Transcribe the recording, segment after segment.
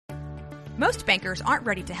Most bankers aren't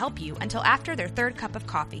ready to help you until after their third cup of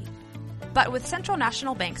coffee. But with Central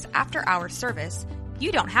National Bank's after-hours service,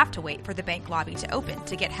 you don't have to wait for the bank lobby to open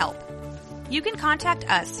to get help. You can contact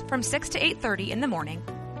us from 6 to 8:30 in the morning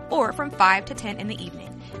or from 5 to 10 in the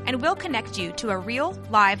evening, and we'll connect you to a real,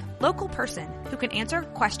 live, local person who can answer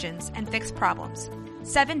questions and fix problems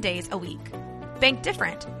 7 days a week. Bank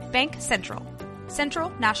different. Bank Central. Central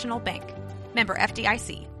National Bank. Member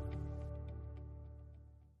FDIC.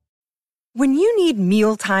 When you need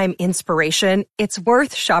mealtime inspiration, it's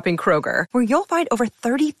worth shopping Kroger, where you'll find over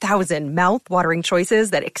 30,000 mouth-watering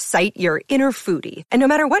choices that excite your inner foodie. And no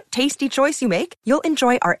matter what tasty choice you make, you'll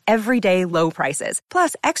enjoy our everyday low prices,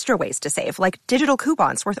 plus extra ways to save, like digital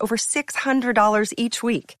coupons worth over $600 each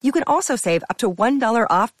week. You can also save up to $1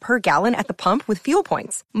 off per gallon at the pump with fuel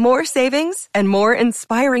points. More savings and more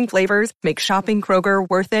inspiring flavors make shopping Kroger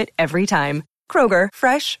worth it every time. Kroger,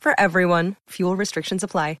 fresh for everyone. Fuel restrictions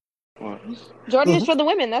apply. Jordan is for the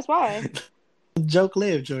women, that's why. Joke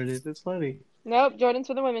live, Jordan. That's funny. Nope, Jordan's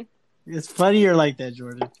for the women. It's funnier like that,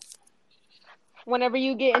 Jordan. Whenever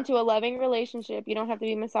you get into a loving relationship, you don't have to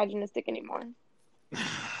be misogynistic anymore.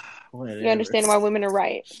 Whatever. You understand why women are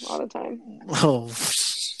right all the time. Oh,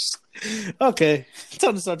 okay.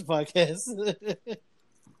 Time to start the podcast.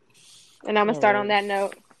 And I'm going to start on that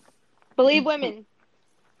note. Believe women.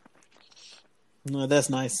 No, that's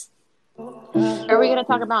nice. Are we going to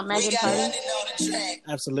talk about Megan Party?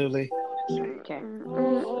 Absolutely. Okay. I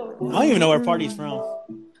don't even know where Party's from.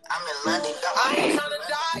 I'm in London. I ain't trying to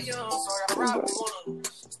die young, so I gotta ride with one.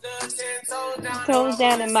 Toes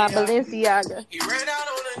down in my Balenciaga. He ran out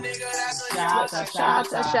on a nigga that's a Shot.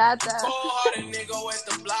 Cold-hearted nigga with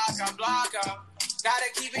the block out. Gotta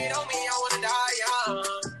keep it on me, I wanna die young.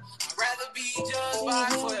 I'd rather be judged by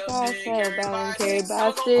 12 than carried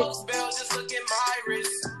by 6. Just look at my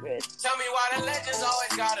wrist. Tell me why the legends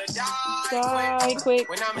always gotta die quick.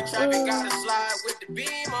 When I'm in traffic, gotta slide with the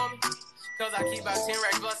beam on me. Cause I keep about 10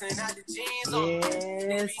 racks busting out the jeans on me.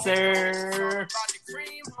 Yes, sir.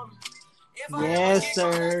 Yes,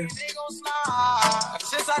 sir.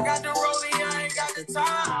 Since I got the rollie, I ain't got the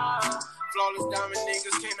time. Flawless diamond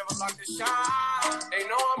niggas can't never lock the shine. They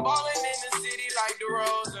know I'm ballin' in the city like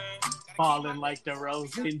DeRozan. Balling like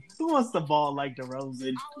DeRozan. Who wants to ball like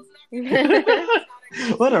DeRozan?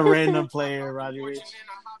 What a random player, Roddy Ricch.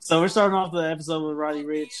 So we're starting off the episode with Roddy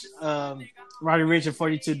Ricch. Roddy Ricch and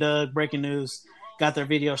 42 Dugg, breaking news, got their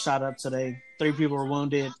video shot up today. 3 people were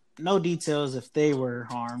wounded. No details if they were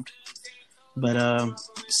harmed. But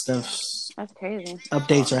That's crazy.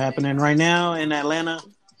 Updates are happening right now in Atlanta.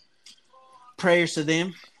 Prayers to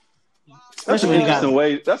them. That's an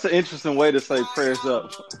interesting way to say prayers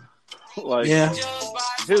up. Like, yeah.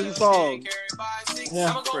 Here's the song.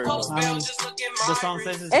 Yeah. The song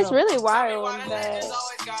says itself. It's really wild that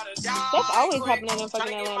that's always happening in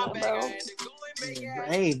fucking Atlanta, bro.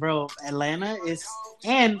 Hey, bro, Atlanta is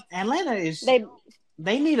they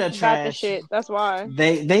need a Got the trash shit. That's why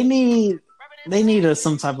they need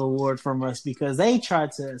some type of award from us because they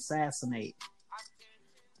tried to assassinate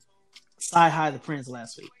Sci-Hi the Prince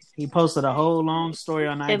last week. He posted a whole long story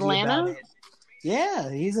on IG Atlanta. about it. Yeah,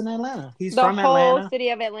 he's in Atlanta. He's the from whole Atlanta. City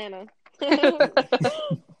of Atlanta.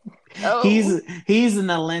 He's an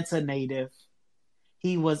Atlanta native.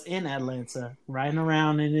 He was in Atlanta, riding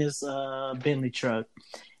around in his Bentley truck,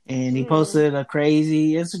 and he posted a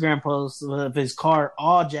crazy Instagram post of his car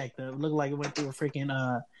all jacked up. It looked like it went through a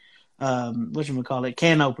freaking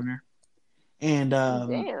can opener. And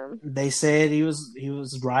they said he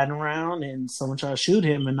was riding around and someone tried to shoot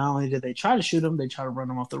him. And not only did they try to shoot him, they tried to run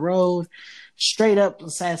him off the road. Straight up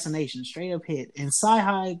assassination, straight up hit. And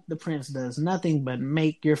Sci-Hi the Prince does nothing but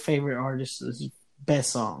make your favorite artist's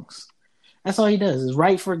best songs. That's all he does is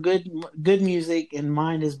write for good music and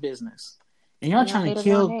mind his business. And y'all trying to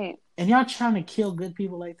kill good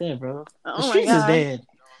people like that, bro. The streets is dead.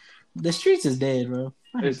 The streets is dead, bro.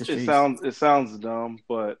 It sounds dumb,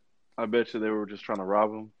 but I bet you they were just trying to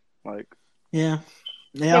rob him. Like, yeah.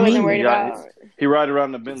 I wasn't worried about. He ride around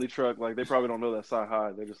in a Bentley truck. Like, they probably don't know that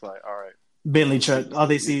Sci-Hi. They're just like, all right, Bentley truck. All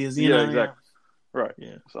they see is exactly. Yeah. Right.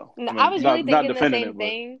 Yeah. So I was really thinking the same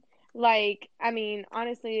thing. Like, I mean,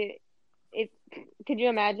 honestly, could you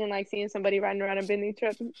imagine like seeing somebody riding around a Bentley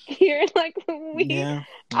truck here? Like, I'm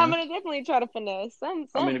gonna definitely try to finesse some.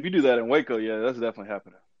 I mean, if you do that in Waco, yeah, that's definitely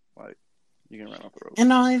happening. Like, you can run off the road. And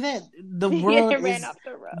not only that,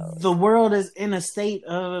 the world is in a state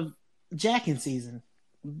of jacking season.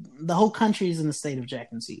 The whole country is in a state of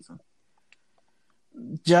jacking season.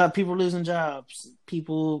 People are losing jobs.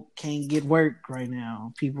 People can't get work right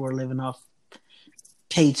now. People are living off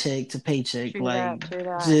paycheck to paycheck. True like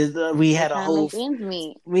that. Just, we had a whole.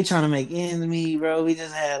 We trying to make ends meet, bro. We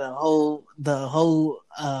just had the whole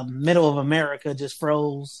middle of America just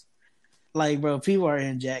froze. Like, bro, people are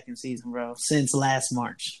in jacking season, bro, since last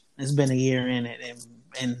March. It's been a year in it,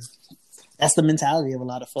 and that's the mentality of a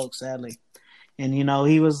lot of folks, sadly. And you know,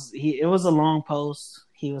 it was a long post.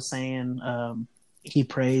 He was saying he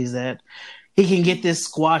prays that he can get this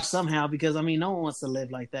squashed somehow, because I mean, no one wants to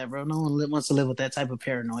live like that, bro. No one wants to live with that type of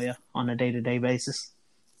paranoia on a day-to-day basis.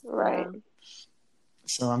 Right.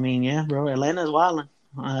 So I mean, yeah, bro, Atlanta's wilding.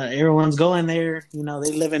 Everyone's going there. You know,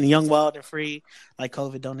 they live in young, wild, and free, like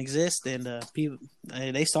COVID don't exist, and people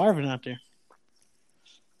they starving out there.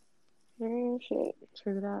 Shit.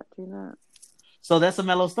 True that. So that's a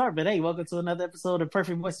mellow start. But hey, welcome to another episode of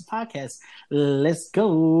Perfect Voices Podcast. Let's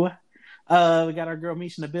go. We got our girl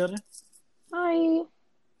Mish in the building. Hi.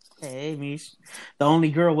 Hey, Mish. The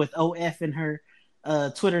only girl with OF in her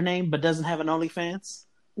Twitter name, but doesn't have an OnlyFans.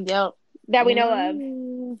 Yep. That we know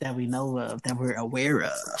of. That we're aware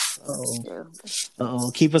of.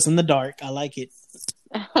 Uh-oh. Keep us in the dark. I like it.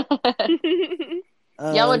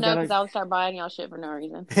 Y'all would know because I would start buying y'all shit for no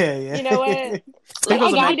reason. Yeah. You know what? I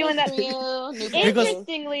got doing that for you.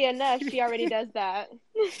 Interestingly enough, she already does that.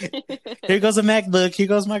 Here goes a MacBook. Here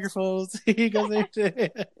goes microphones. Here goes everything.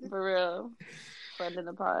 For real. Friend in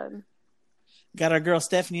the pod. Got our girl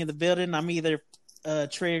Stephanie in the building. I'm either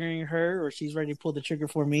triggering her or she's ready to pull the trigger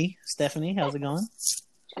for me. Stephanie, how's it going?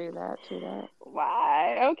 True that.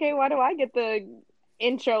 Why? Okay, why do I get the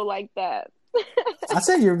intro like that? I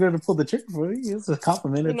said you were going to pull the trigger for me. It's a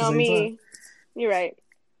compliment at the same time. You're right.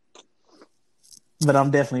 But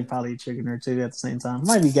I'm definitely probably triggering her too at the same time.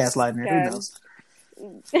 Might be gaslighting her. Who knows?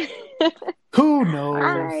 Who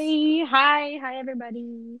knows? Hi,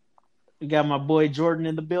 everybody. We got my boy Jordan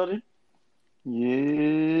in the building.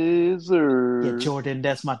 Yes, sir. Yeah, Jordan,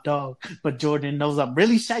 that's my dog. But Jordan knows I'm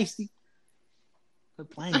really shiesty. Quit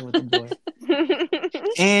playing with him, boy.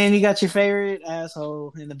 And you got your favorite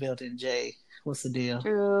asshole in the building, Jay. What's the deal?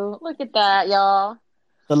 True. Look at that, y'all.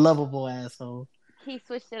 The lovable asshole. He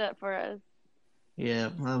switched it up for us.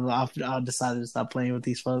 Yeah, I decided to stop playing with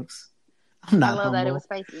these folks. I'm not humble. I love that it was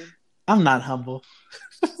spicy. I'm not humble.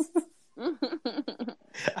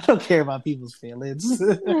 I don't care about people's feelings.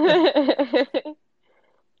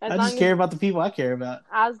 I just care about the people I care about.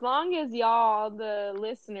 As long as y'all, the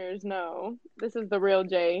listeners, know this is the real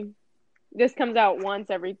Jay. This comes out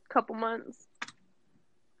once every couple months.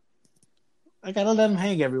 I gotta let him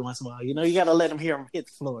hang every once in a while. You know, you gotta let him hear him hit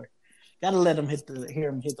the floor. Gotta let him hear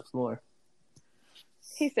him hit the floor.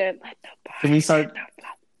 He said, "Let the bodies Can we start?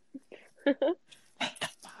 Hit the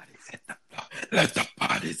Let the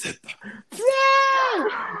bodies hit the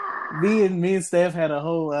floor." Me and Steph had a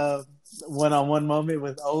whole one-on-one moment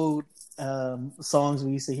with old songs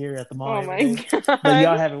we used to hear at the mall. Oh my god! But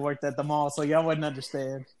y'all haven't worked at the mall, so y'all wouldn't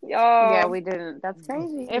understand. Yeah, we didn't. That's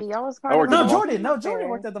crazy. Y'all was Jordan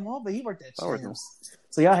worked at the mall, but he worked at Champs.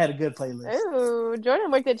 So y'all had a good playlist. Ooh,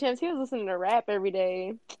 Jordan worked at Champs. He was listening to rap every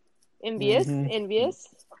day. Envious.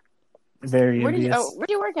 Very envious. Where'd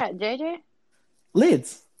you work at, JJ?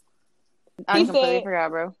 Lids. I completely forgot,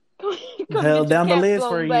 bro. Held down the lids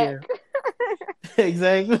for a year.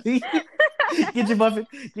 Exactly. Get your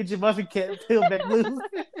muffin cap peeled back loose.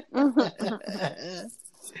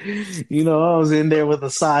 You know, I was in there with a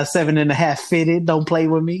size 7.5 fitted. Don't play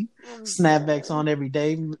with me. Snapbacks on every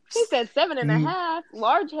day. He said 7.5.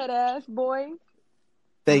 Large head ass boy.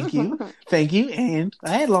 Thank you. And I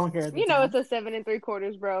had long hair. You know, it's a 7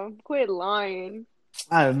 3/4, bro. Quit lying.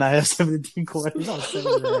 I did not have 7 3/4. I was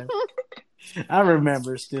 7.5. I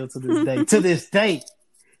remember still to this day.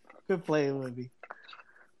 Quit playing with me.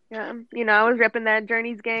 Yeah, you know, I was repping that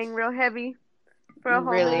Journeys gang real heavy for a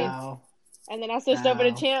whole week. And then I switched over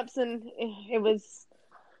to Champs, and it was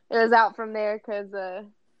out from there because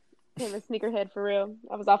became a sneakerhead for real.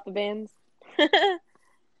 I was off the bands.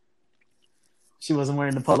 She wasn't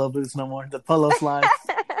wearing the polo boots no more. The polo slides.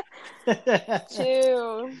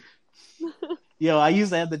 Chill. Yo, I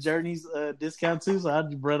used to have the Journeys discount too, so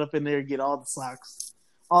I'd run up in there and get all the socks.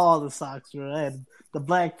 All the socks, bro. I had the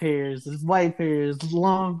black pairs, the white pairs,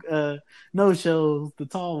 long no-shows, the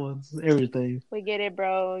tall ones, everything. We get it,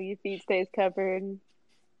 bro. Your feet stays covered.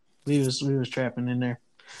 We was trapping in there.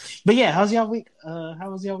 But yeah, how's y'all week? How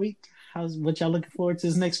was y'all week? What y'all looking forward to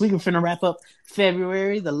this next week? We're finna wrap up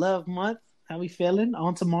February, the love month. How we feeling?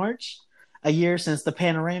 On to March. A year since the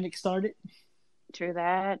panoramic started. True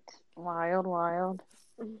that. Wild.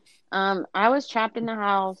 I was trapped in the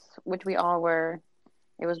house, which we all were.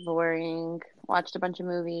 It was boring. Watched a bunch of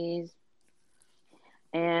movies.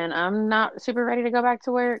 And I'm not super ready to go back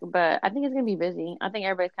to work, but I think it's going to be busy. I think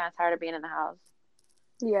everybody's kind of tired of being in the house.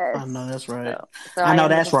 Yes. I know that's right. So I know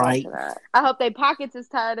that's right. I hope they pockets is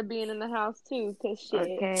tired of being in the house too, cause shit.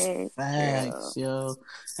 Okay. Facts, yo.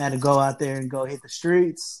 I had to go out there and go hit the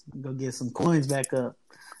streets, go get some coins back up.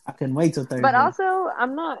 I couldn't wait till Thursday. But also,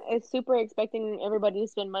 I'm not super expecting everybody to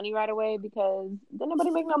spend money right away because didn't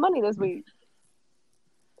nobody make no money this week.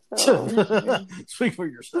 So. Speak for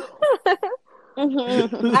yourself.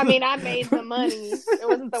 I mean, I made some money. It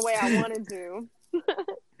wasn't the way I wanted to.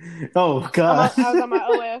 Oh God! I was on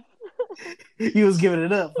my OF. You was giving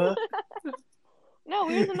it up, huh? No,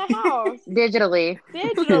 we was in the house digitally.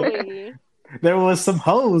 There was some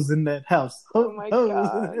hoes in that house. Oh my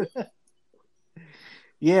God!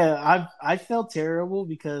 Yeah, I felt terrible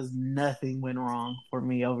because nothing went wrong for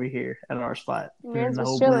me over here at our spot. Man,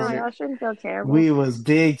 was chilling. I shouldn't feel terrible. We was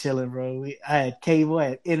big chilling, bro. I had cable, I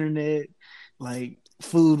had internet, like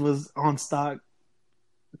food was on stock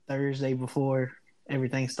Thursday before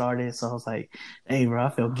everything started. So I was like, hey, bro,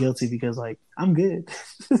 I felt guilty because like I'm good.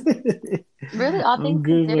 Really, all things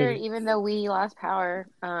considered, even though we lost power,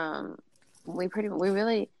 we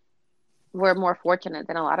really were more fortunate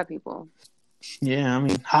than a lot of people. Yeah, I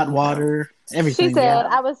mean, hot water, everything. She said,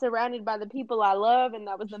 I was surrounded by the people I love, and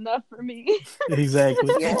that was enough for me.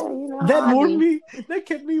 Exactly. Yeah, that warmed me. That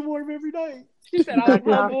kept me warm every night. She said, I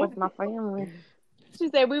was with my family. She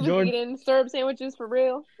said, we was eating syrup sandwiches for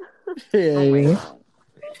real. Yeah.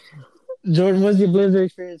 Jordan, what's your Blizzard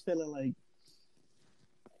experience feeling like?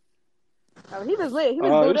 Oh, he was lit. He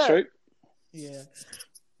was booed up. Straight. Yeah.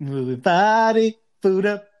 Moving body, food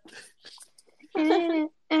up.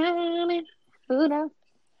 Food up.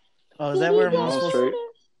 Oh, is that where I'm supposed to?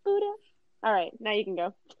 All right, now you can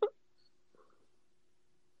go.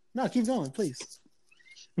 No, keep going, please.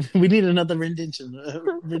 We need another rendition of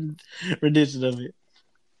it.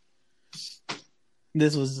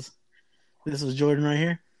 This was Jordan right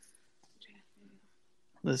here.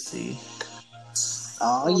 Let's see.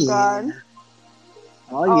 Oh yeah. God.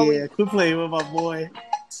 Oh yeah. Quit playing with my boy.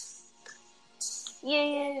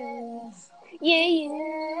 Yeah.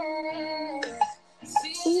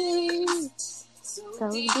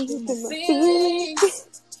 So deep in my feelings.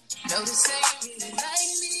 Notice that you really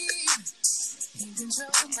like me. You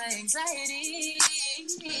control my anxiety.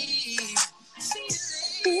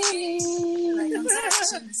 Like I'm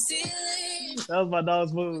touching the ceiling. That was my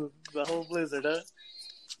dog's move. The whole Blizzard, huh?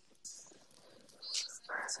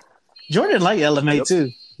 Jordan liked LMA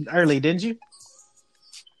too. Early, didn't you?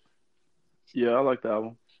 Yeah, I like the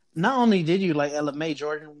album. Not only did you like LMA,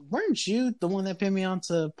 Jordan, weren't you the one that pinned me on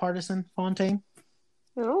to Partisan Fontaine?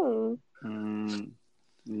 Oh.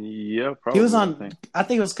 Yeah, probably. He was on. I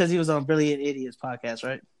think it was because he was on Brilliant Idiots podcast,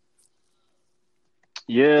 right?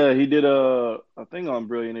 Yeah, he did a thing on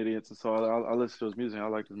Brilliant Idiots, and so I listened to his music. I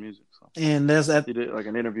liked his music. So. And he did like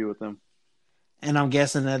an interview with them. And I'm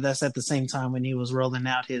guessing that's at the same time when he was rolling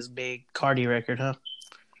out his big Cardi record, huh?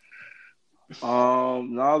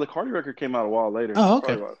 No, the Cardi record came out a while later. Oh,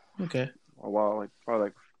 okay. Okay. A while, probably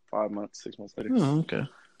 5 months, 6 months later. Oh, okay.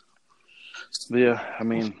 But yeah, I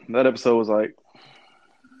mean, that episode was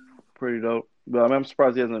pretty dope. But I mean, I'm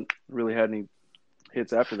surprised he hasn't really had any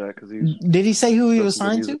hits after that because he's. Did he say who he was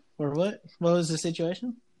signed to or what? What was the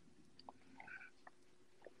situation?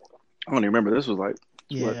 I don't even remember. This was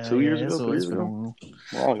 2 years ago, 3 years ago.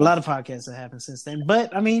 A lot of podcasts have happened since then.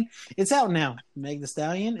 But, I mean, it's out now. Meg Thee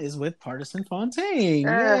Stallion is with Partisan Fontaine.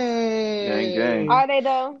 Yay! Gang. Are they,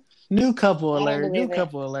 though? New couple alert.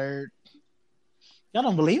 Y'all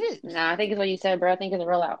don't believe it? No, I think it's what you said, bro. I think it's a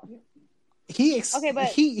rollout. He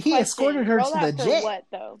escorted her to the jet. What,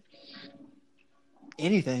 though?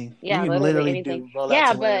 Anything. Yeah, literally anything.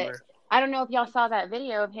 Yeah, but I don't know if y'all saw that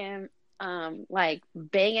video of him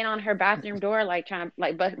banging on her bathroom door, trying to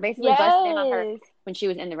basically busting in on her when she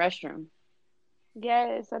was in the restroom.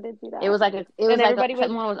 Yes, I did see that. It was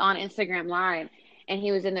someone was on Instagram Live, and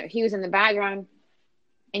he was in the background,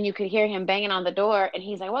 and you could hear him banging on the door, and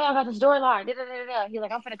he's like, "Well, I got this door locked." He's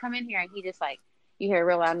like, "I'm gonna come in here," and he just you hear a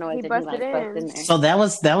real loud noise, he busted in there. So that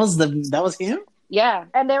was him. Yeah,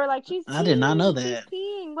 and they were like, "She's peeing, I did not know that. She's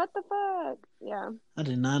peeing. What the fuck?" Yeah, I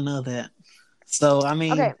did not know that. So I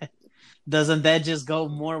mean. Okay. Doesn't that just go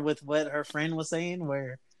more with what her friend was saying,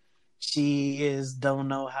 where she don't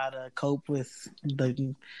know how to cope with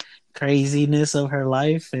the craziness of her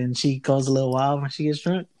life, and she goes a little wild when she gets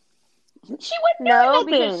drunk? She wouldn't know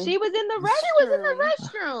because she was in the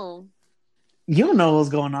restroom. You don't know what's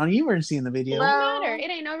going on. You weren't seeing the video. It doesn't matter. It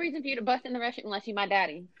ain't no reason for you to bust in the restroom unless you my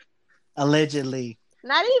daddy. Allegedly.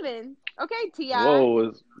 Not even. Okay, T.I.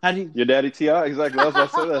 Whoa, your daddy T.I.? Exactly.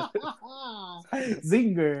 That's what I said.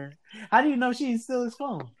 Zinger. How do you know she stole his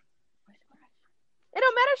phone? It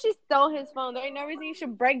don't matter if she stole his phone. There ain't no reason you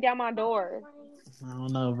should break down my door. I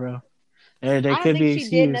don't know, bro. There I don't could be an think she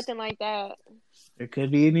excuse. did nothing like that. There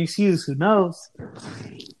could be an excuse. Who knows?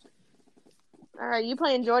 All right, you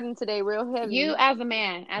playing Jordan today, real heavy. You as a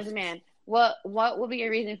man, what would be your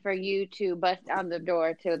reason for you to bust down the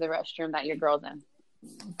door to the restroom that your girl's in?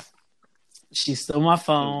 She stole my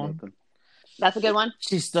phone. That's a good one.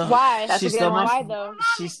 She stole. Why? That's she a good stole one. my. Why though?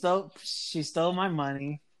 She stole my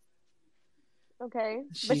money. Okay,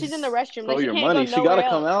 but she's in the restroom. Stole like, your she can't money. Go She gotta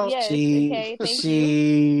else. come out. Yes. Okay. Thank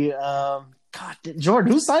you. God,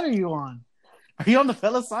 Jordan, whose side are you on? Are you on the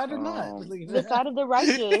fella side or not? The side of the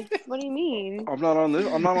righteous. What do you mean? I'm not on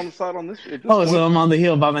this. I'm not on the side on this. So I'm on the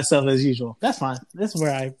hill by myself as usual. That's fine. This is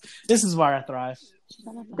where I thrive.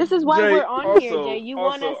 This is why Jay, we're on here, Jay. You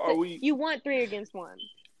want us to? You want 3 against 1.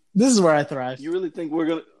 This is where I thrive. You really think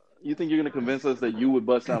you think you're gonna convince us that you would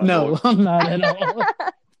bust down a door? No, I'm not at all.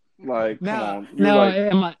 Like, come on. Now, like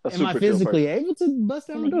am I physically able to bust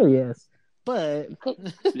down the door? Yes. But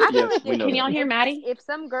yes, can y'all hear Maddie? If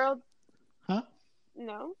some girl, huh?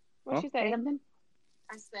 No, what'd she say? Something?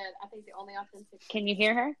 I said I think the only authentic. Can you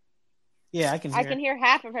hear her? Yeah, I can. I can hear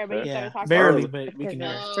half of her, but you started talking barely. But we can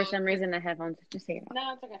hear. For some reason, the headphones. Just take it off.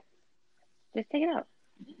 No, it's okay. Just take it off.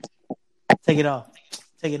 Take it off.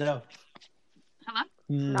 Take it off. Hello?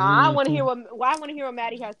 No, I want to hear what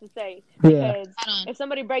Maddie has to say. Because if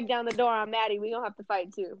somebody break down the door on Maddie, we gonna have to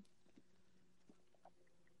fight too.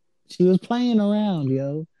 She was playing around,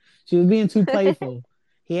 yo. She was being too playful.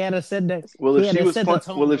 He had to set that. Well,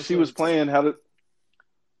 if she was playing, how does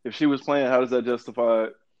that justify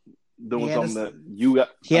doing something that you got?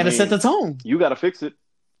 He had to set the tone. You got to fix it.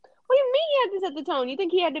 What do you mean he had to set the tone? You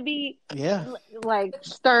think he had to be like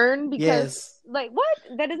stern because like what?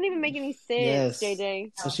 That doesn't even make any sense,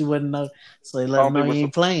 JJ. So she wouldn't know. So they let her know he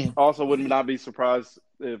ain't playing. Also, would not be surprised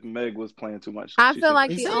if Meg was playing too much. I feel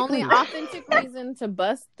like the only authentic reason to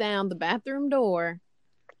bust down the bathroom door,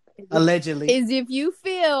 allegedly, is if you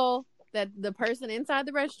feel that the person inside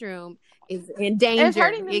the restroom is in danger.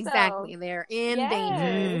 Exactly, they're in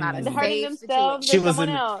danger. Not a hurting themselves. She was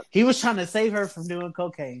he was trying to save her from doing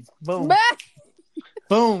cocaine. Boom,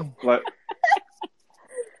 boom. Like,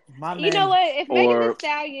 you know what? If Megan Thee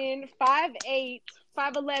Stallion, 5'8",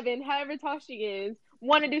 5'11", however tall she is,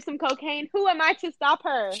 want to do some cocaine, who am I to stop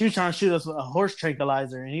her? She was trying to shoot us with a horse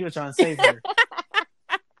tranquilizer, and he was trying to save her.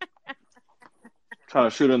 Trying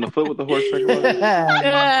to shoot her in the foot with the horse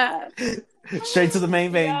tranquilizer. Straight to the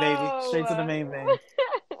main vein, baby. Straight to the main vein.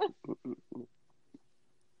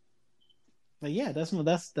 But yeah, that's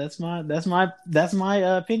my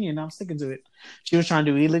opinion. I'm sticking to it. She was trying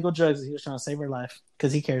to do illegal drugs, and he was trying to save her life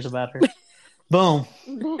because he cares about her. Boom,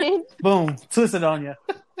 boom, twisted on you.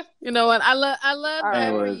 You know what? I love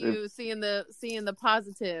that for you seeing the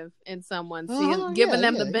positive in someone, giving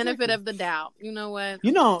them the benefit of the doubt. You know what?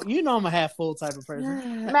 You know I'm a half full type of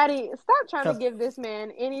person. Maddie, stop trying to give this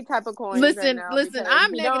man any type of coin. Listen,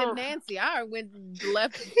 I'm negative Nancy. I went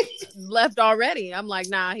left already. I'm like,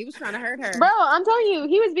 nah, he was trying to hurt her. Bro, I'm telling you,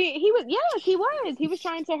 he was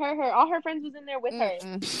trying to hurt her. All her friends was in there with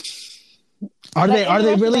her. Are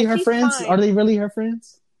they really her friends? Fine. Are they really her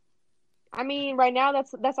friends? I mean, right now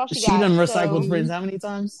that's all she got. She done recycled friends how many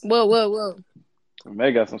times? Whoa.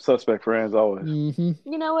 Meg got some suspect friends always. Mm-hmm.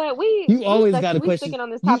 You know what? You always got a question. Sticking on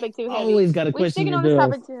this topic too heavy. Always got a question. Sticking on this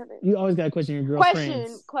topic too heavy. You always got a question. Your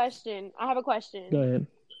girlfriends. Question. I have a question. Go ahead.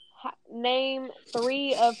 Name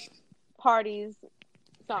 3 of Party's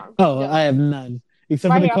songs. Oh, I have none.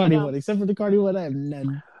 Except for the Cardi one. Except for the Cardi one, I have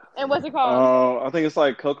none. And what's it called? I think it's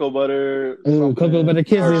like Cocoa Butter. Ooh, Cocoa Butter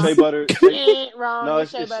Kisses. Shea Butter. Wrong. No,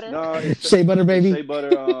 it's Shea Butter. No, it's Shea Butter, baby. Shea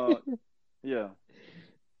Butter. Yeah.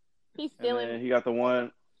 He's stealing. And he got the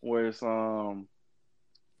one where it's No.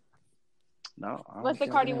 What's the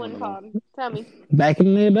Cardi one called? Tell me.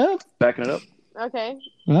 Backing it up. Okay.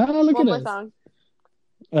 Look one at more song.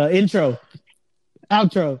 Intro.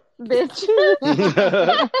 Outro. Bitch.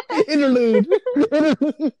 Interlude.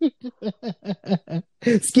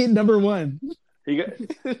 Skit number 1.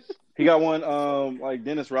 He got one like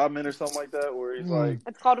Dennis Rodman or something like that where he's like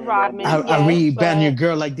it's called Rodman. I rebound your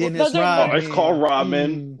girl like Dennis Rodman. It's called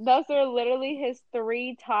Rodman. Those are literally his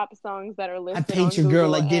 3 top songs that are listed. I paint your girl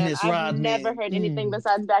like Dennis Rodman. I've never heard anything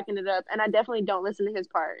besides Backing It Up, and I definitely don't listen to his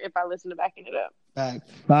part if I listen to Backing It Up.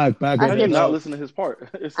 Back. I did not listen to his part.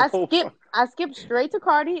 I skip straight to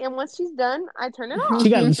Cardi, and once she's done, I turn it off. She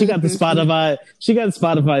got the Spotify. She got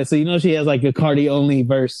Spotify, so you know she has like a Cardi only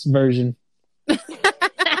version.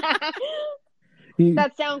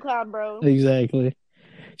 That's SoundCloud, bro. Exactly.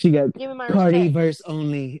 She got Cardi respect. verse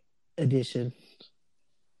only edition.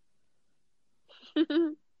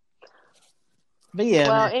 But yeah,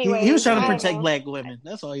 well, anyway, he was trying to protect black women.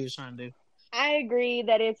 That's all he was trying to do. I agree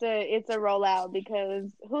that it's a rollout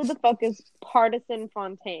because who the fuck is Partisan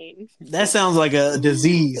Fontaine? That sounds like a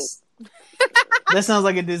disease. That sounds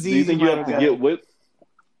like a disease. Do you think you have to get whipped?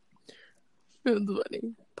 That's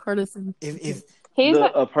funny. Partisan. If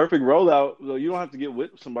a perfect rollout, though, you don't have to get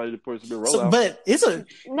with somebody for it to be a rollout. So, but it's a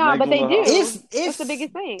but they do. If that's the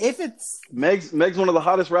biggest thing. If it's Meg's one of the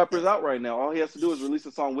hottest rappers out right now. All he has to do is release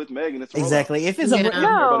a song with Meg, and it's a exactly. rollout. If it's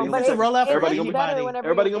a rollout,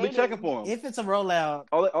 everybody gonna be checking for him. If it's a rollout,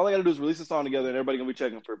 all they gotta do is release a song together, and everybody gonna be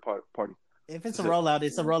checking for a party. If it's a rollout,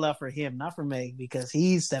 it's a rollout for him, not for Meg, because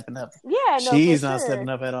he's stepping up. Yeah, no, she's not stepping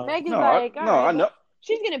up at all. Meg is I know.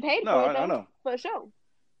 She's getting paid for it, though. I know. For a show.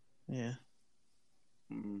 Yeah.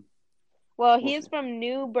 Mm-hmm. Well, he is from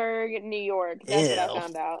Newburgh, New York. That's what I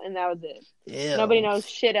found out, and that was it. Nobody knows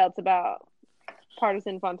shit else about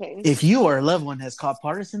Partisan Fontaine. If you or a loved one has caught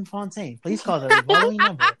Partisan Fontaine, please call the following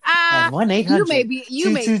number at 1-800. You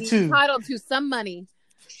may be entitled to some money.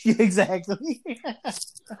 Exactly.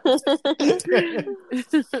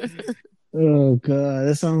 Oh God,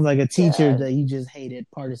 that sounds like a teacher that you just hated.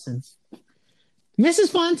 Partisan. Mrs.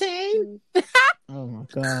 Fontaine? Oh my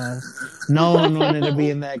God. No one wanted to be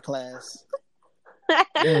in that class. Oh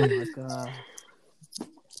my God.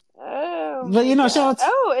 Oh, but you know, shout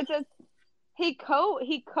out he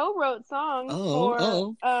co-wrote songs for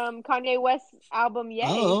Kanye West's album Ye.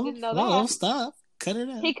 You didn't know that? Oh, stop. Cut it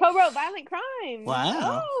out. He co-wrote Violent Crime.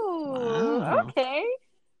 Wow. Oh, wow. Okay.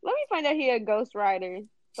 Let me find out he a ghostwriter,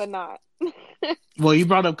 but not. Well, you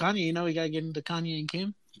brought up Kanye. You know we gotta get into Kanye and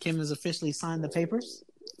Kim. Kim has officially signed the papers.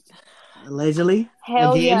 Allegedly.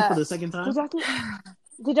 Hell again, for the second time.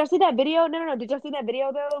 Did y'all see that video? No. Did y'all see that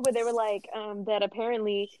video, though, where they were like, that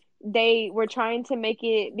apparently they were trying to make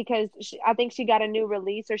it because I think she got a new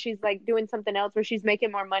release or she's like doing something else where she's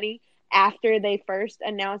making more money after they first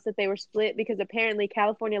announced that they were split, because apparently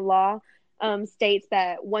California law states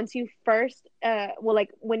that once you first,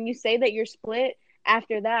 when you say that you're split,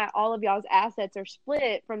 after that, all of y'all's assets are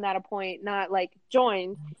split from that point, not like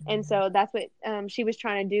joined. And so that's what she was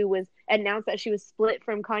trying to do, was announce that she was split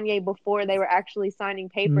from Kanye before they were actually signing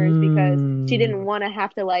papers, because she didn't want to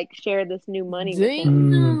have to like share this new money with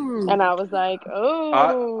him. And I was like,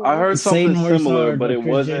 oh. I heard something similar, but it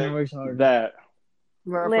wasn't that.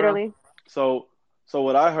 Literally. So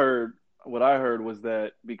what I heard was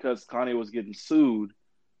that because Kanye was getting sued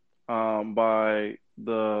by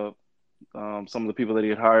the some of the people that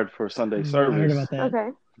he had hired for Sunday service,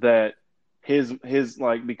 that his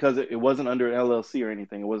like, because it wasn't under an LLC or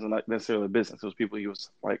anything, it wasn't like necessarily a business, it was people he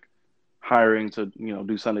was like hiring to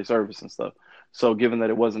do Sunday service and stuff. So given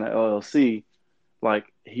that it wasn't an LLC, like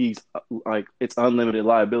he's like, it's unlimited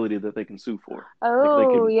liability that they can sue for.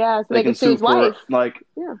 So they can sue his wife.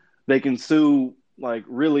 They can sue like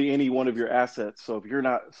really any one of your assets. So if you're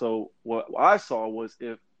not, so what I saw was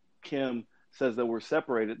if Kim says that we're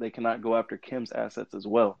separated, they cannot go after Kim's assets as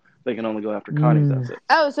well. They can only go after Kanye's assets.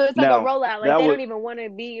 Oh, so it's like a rollout. Like they don't even want to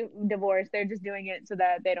be divorced. They're just doing it so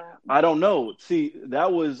that they don't. I don't know. See,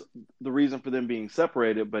 that was the reason for them being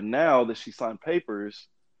separated. But now that she signed papers,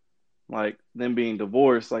 like them being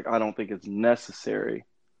divorced, like I don't think it's necessary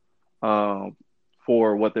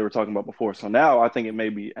for what they were talking about before. So now I think it may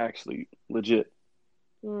be actually legit.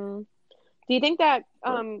 Do you think that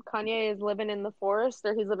Kanye is living in the forest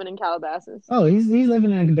or he's living in Calabasas? Oh, he's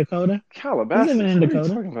living in Dakota. Calabasas? He's living in Dakota.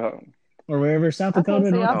 What are you talking about? Or wherever, South Dakota.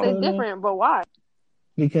 Okay, so y'all say different, but why?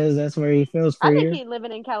 Because that's where he feels freer. I think he's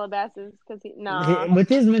living in Calabasas because with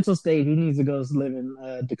his mental state, he needs to go live in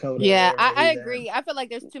Dakota. Yeah, I agree. I feel like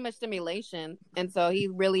there's too much stimulation, and so he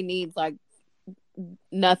really needs like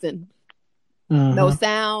nothing. No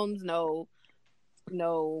sounds, no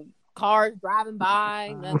cars driving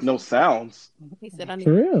by. No sounds. He said, "I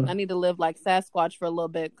need to live like Sasquatch for a little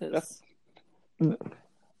bit because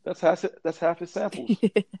that's half his samples."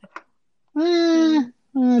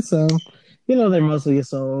 So they're mostly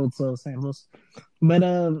soul samples,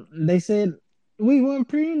 but they said we want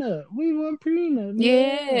prenup.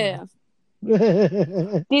 Yeah. Do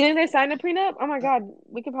you think they signed a prenup? Oh my God,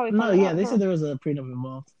 we could probably. They said there was a prenup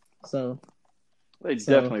involved. So. They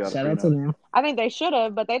definitely got shout out to them. I think they should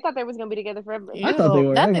have, but they thought they was gonna be together forever. I thought they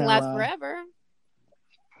were. Nothing lasts forever.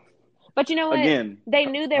 But you know what? Again, they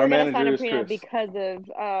knew they were gonna sign a prenup because of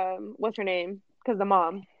what's her name? Because the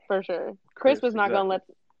mom, for sure. Chris was not gonna let.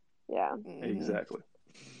 Yeah. Exactly.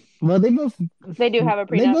 Well, they do have a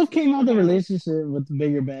prenup. They both came out of the relationship with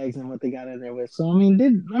bigger bags than what they got in there with. So is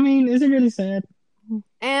it really sad?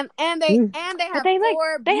 And they have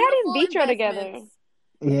they had in vitro together.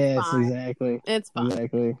 Yes, exactly. It's fine.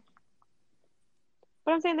 Exactly.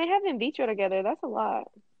 But I'm saying they have in vitro together. That's a lot.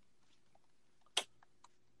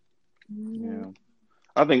 Yeah.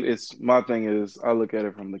 I think my thing is I look at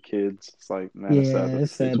it from the kids. It's like, man,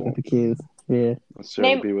 it's sad with the kids. Yeah.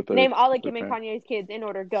 Name all of Kim and Kanye's kids in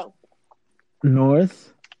order. Go.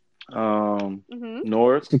 North.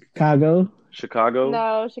 North. Chicago.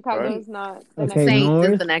 No, Chicago's not. Okay, Saint North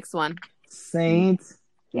is the next one. Saint.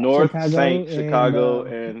 Yeah. North, Saint, Chicago,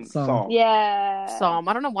 and Psalm. Yeah. Psalm.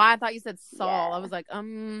 I don't know why I thought you said Saul. Yeah. I was like,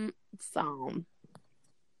 Psalm.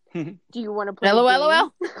 Do you want to play?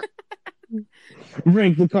 LOL.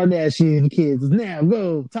 Rank the Kardashian kids now.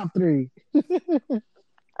 Go top 3.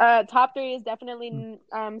 Top 3 is definitely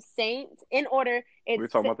Saint in order. We were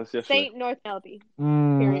talking about this yesterday. Saint, North, Penelope.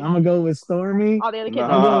 I'm gonna go with Stormy. All the other kids.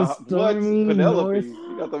 Stormy, Penelope. North,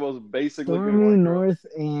 you got the most basic looking one. North,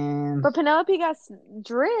 and but Penelope got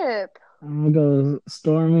drip. I'm gonna go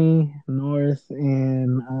Stormy, North,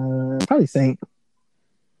 and probably Saint.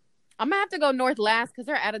 I'm gonna have to go North last because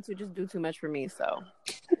her attitude just do too much for me. So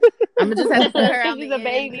I'm gonna just have to put her out the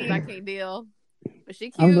end because I can't deal. But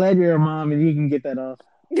she cute. I'm glad you're a mom and you can get that off.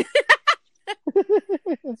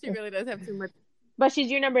 She really does have too much. But she's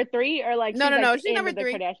your number 3, or like no, she's number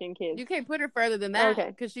 3. Kardashian kids. You can't put her further than that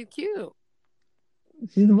because she's cute.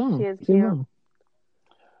 She's the mom. She is cute.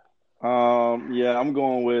 Yeah, I'm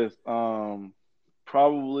going with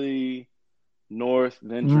probably North,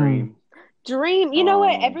 then Dream. Dream, you know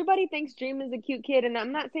what? Everybody thinks Dream is a cute kid, and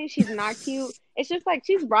I'm not saying she's not cute. It's just like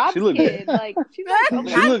she's Rob's kid. Like she's like,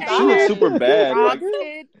 she looks super bad. Like,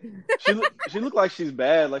 she looked like she's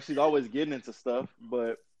bad. Like she's always getting into stuff,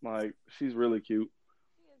 but like she's really cute.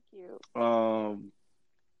 She is cute.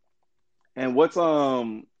 And what's her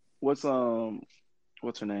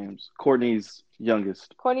name's Courtney's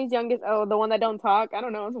youngest? Courtney's youngest. Oh, the one that don't talk. I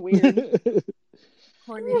don't know. It's weird.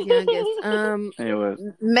 Courtney's youngest. Anyway,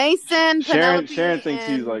 Mason. Sharon thinks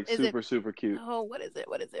he's like super cute. Oh, what is it?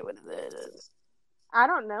 I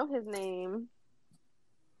don't know his name.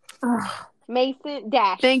 Mason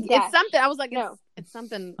Dash. It's something. I was like, no, it's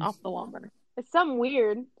something off the wall. It's something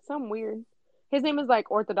weird. His name is like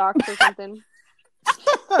Orthodox or something.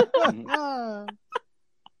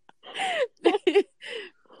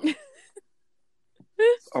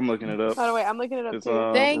 I'm looking it up. By the way, I'm looking it up it's, too.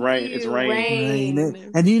 Rain. It's Rain.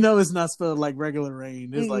 And you know it's not spelled like regular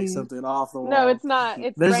rain. It's like something off the wall. No, it's not.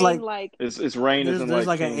 It's there's Rain it's Rain. There's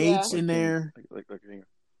like an H in there.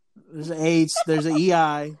 There's an H. There's an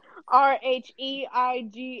EI. RHEIGHN.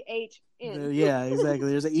 Yeah, exactly.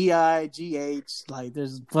 There's an EIGH. Like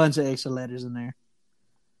there's a bunch of extra letters in there.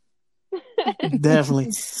 Definitely.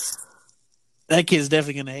 That kid's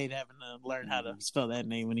definitely gonna hate having to learn how to spell that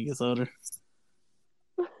name when he gets older.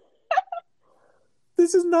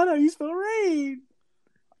 This is not how you spell rain.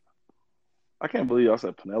 I can't believe y'all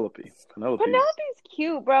said Penelope. Penelope's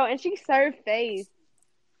cute, bro, and she served face.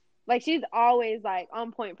 Like she's always like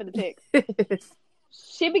on point for the pics.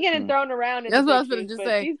 She be getting thrown around. That's what I was going to just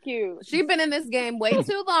say. She's cute. She's been in this game way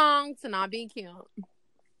too long to not be cute.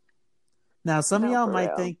 Now, some of y'all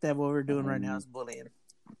might think that what we're doing right now is bullying,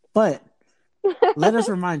 but let us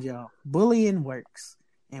remind y'all, bullying works,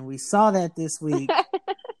 and we saw that this week.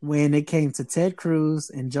 When it came to Ted Cruz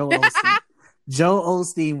and Joel Osteen. Joel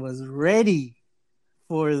Osteen was ready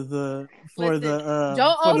for the Joel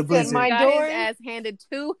Osteen got his ass handed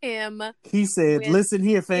to him. He said, "Listen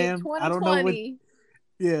here, fam. I don't know what."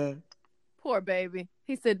 Yeah. Poor baby.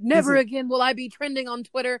 He said, "Never again will I be trending on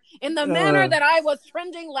Twitter in the manner that I was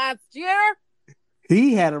trending last year."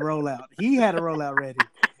 He had a rollout. Ready. He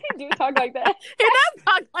do talk like that. He does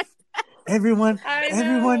talk like that. Everyone,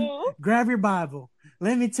 grab your Bible.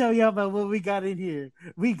 Let me tell y'all about what we got in here.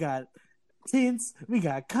 We got tents, we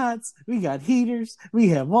got cots, we got heaters, we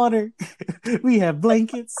have water, we have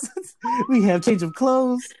blankets, we have change of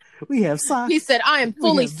clothes, we have socks. He said, I am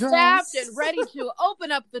fully staffed and ready to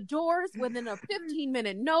open up the doors within a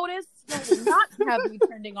 15-minute notice. You will not have me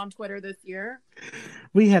trending on Twitter this year.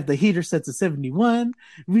 We have the heater set to 71.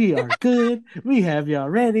 We are good. We have y'all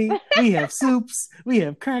ready. We have soups. We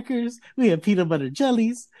have crackers. We have peanut butter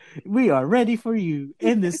jellies. We are ready for you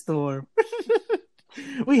in this storm.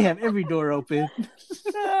 We have every door open.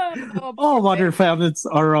 All water fountains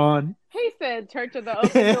are on. He said church of the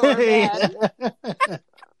open door, man.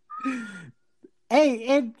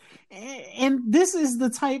 Hey, and this is the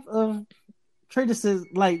type of criticism,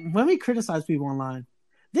 like when we criticize people online,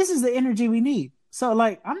 this is the energy we need. So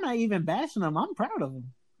like, I'm not even bashing them. I'm proud of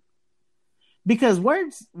them because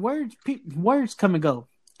words come and go.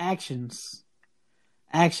 Actions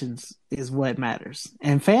is what matters.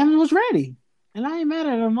 And Fam was ready, and I ain't mad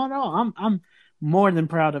at him at all. I'm more than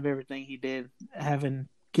proud of everything he did, having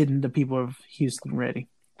getting the people of Houston ready.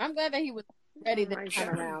 I'm glad that he was ready this time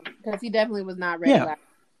around because he definitely was not ready.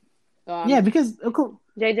 Yeah, because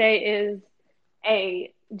JJ is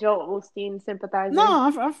a Joel Osteen sympathizer. No,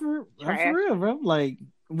 I'm for real, bro. Like,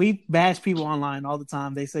 we bash people online all the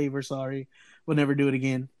time. They say we're sorry. We'll never do it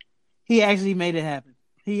again. He actually made it happen.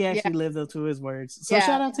 He actually lived up to his words. So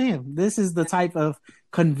shout out to him. This is the type of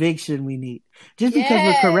conviction we need. Just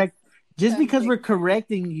because we're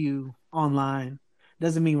correcting you online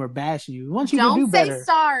doesn't mean we're bashing you. We want you to do better. Don't say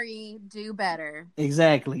sorry, do better.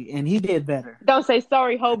 Exactly. And he did better. Don't say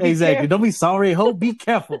sorry, ho, be exactly. careful. Don't be sorry, ho, be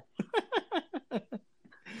careful.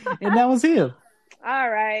 And that was him. All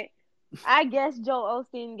right. I guess Joel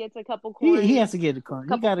Osteen gets a couple coins. He has to get a coin.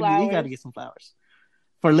 He got to get some flowers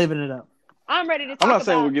for living it up. I'm ready to talk I'm not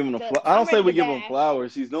saying about we're giving him I don't say we give him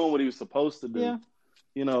flowers. He's doing what he was supposed to do. Yeah.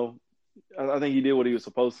 You know, I think he did what he was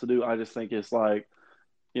supposed to do. I just think it's like,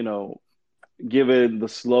 you know, given the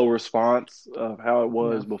slow response of how it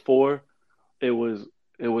was before, it was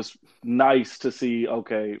nice to see,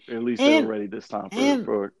 okay, at least they were ready this time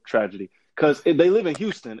for tragedy. Because they live in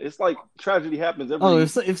Houston. It's like tragedy happens every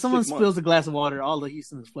if someone spills a glass of water, all of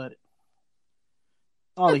Houston is flooded.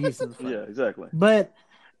 All of Houston is flooded. Yeah, exactly. But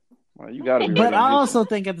you gotta be ready. But I also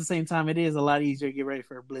think at the same time, it is a lot easier to get ready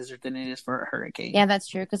for a blizzard than it is for a hurricane. Yeah, that's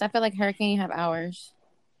true. Because I feel like hurricane, you have hours.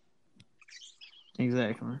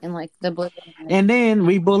 Exactly. And like the blizzard. And then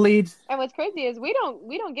we bullied. And what's crazy is we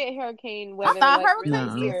don't get hurricane weather. I thought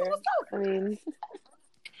hurricane here. I mean,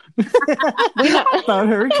 I thought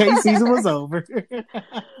hurricane season was over.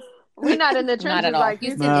 We're not in the trenches not at all. like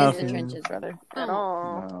Houston is the trenches, brother. At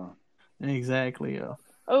all. No. Exactly, yo.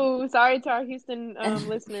 Oh, sorry to our Houston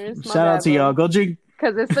listeners. Shout out to y'all. Go drink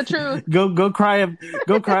because it's the truth. go cry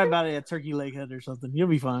about it at Turkey Lake Hut or something. You'll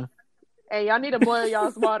be fine. Hey, y'all need to boil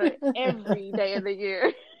y'all's water every day of the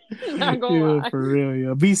year. Not gonna lie. For real,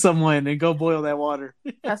 yo. Be someone and go boil that water.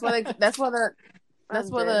 That's why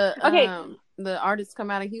the artists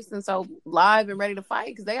come out of Houston so live and ready to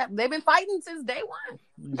fight because they've been fighting since day one.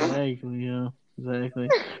 Exactly, yeah. Exactly.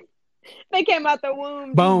 They came out the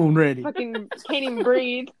womb bone ready. Fucking can't even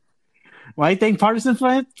breathe. Why do you think Partisan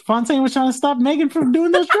Fontaine was trying to stop Megan from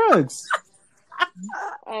doing those drugs?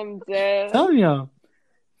 I'm dead. Tell y'all.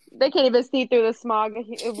 They can't even see through the smog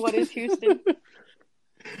of what is Houston.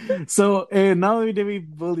 So, and not only did we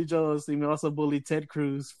bully Joel Osteen, we also bullied Ted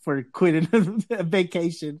Cruz for quitting a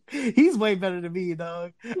vacation. He's way better than me,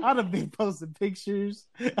 dog. I'd have been posting pictures.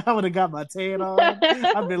 I would have got my tan on.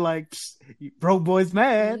 I'd been like, broke boy's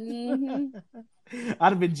mad. Mm-hmm. I'd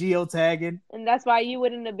have been geotagging. And that's why you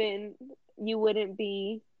wouldn't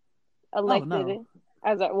be elected. Oh, no.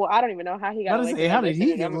 I don't even know how he got elected. How did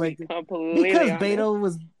he get elected? Because Beto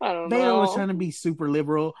was trying to be super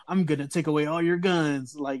liberal. I'm gonna take away all your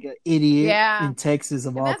guns, like an idiot in Texas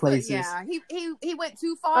of all places. He went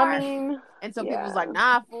too far. And so people was like,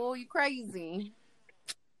 "Nah, fool, you crazy."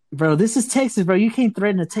 Bro, this is Texas, bro. You can't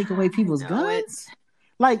threaten to take away people's guns.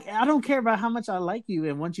 Like, I don't care about how much I like you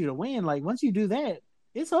and want you to win. Like, once you do that,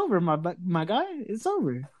 it's over, my guy. It's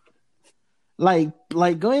over. Like, go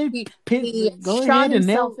ahead. Go ahead and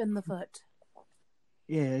nail in the foot.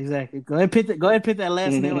 Yeah, exactly. Go ahead, put that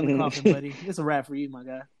last nail in the coffin, buddy. It's a wrap for you, my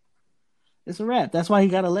guy. It's a wrap. That's why he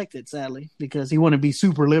got elected, sadly, because he wanted to be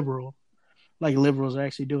super liberal. Like liberals are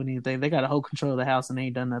actually doing anything. They got a whole control of the House and they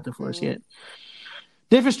ain't done nothing for us yet.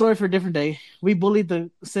 Different story for a different day. We bullied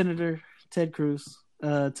the Senator Ted Cruz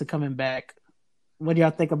to coming back. What do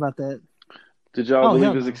y'all think about that? Did y'all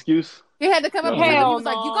believe his excuse? He had to come up with it. He was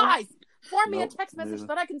like, "You guys, form me a text message so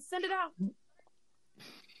that I can send it out."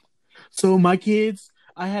 So my kids,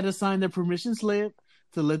 I had to sign their permission slip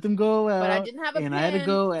to let them go out. But I didn't have a pen, I had to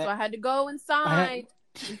go. So I had to go inside.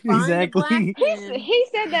 Exactly. He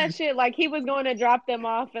said that shit like he was going to drop them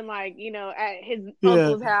off and like, you know, at his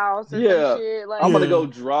uncle's house or some shit. Like, I'm gonna go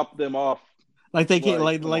drop them off. Like they can't,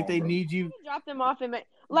 like they need you. Drop them off and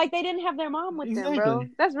like they didn't have their mom with them, bro.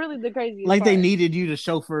 That's really the craziest. Like part. They needed you to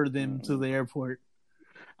chauffeur them to the airport.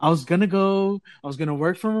 I was gonna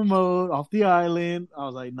work from remote off the island. I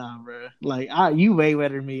was like, nah, bro. Like, you way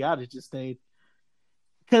better than me. I'd have just stayed.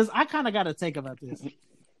 Because I kind of got to think about this.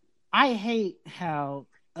 I hate how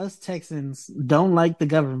us Texans don't like the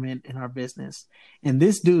government in our business. And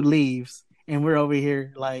this dude leaves, and we're over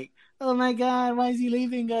here like, oh my God, why is he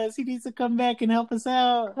leaving us? He needs to come back and help us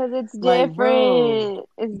out. Because it's different.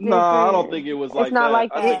 It's different. No, I don't think it was like it's not that.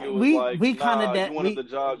 Like that. I think it was we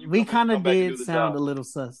kind of did sound a little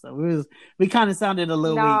sus though. We kind of sounded a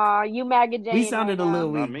little weak. Nah, you MAGA Jane. We sounded a little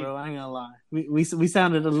weak, bro. I ain't gonna lie. We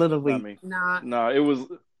sounded a little weak. Nah, it was.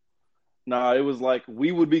 Nah, it was like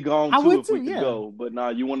we would be gone too if we could go, but nah,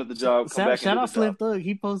 you wanted the job. Shout out Slim Thug.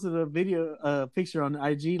 He posted a picture on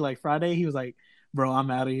IG like Friday. He was like, "Bro,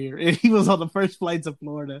 I'm out of here," and he was on the first flight to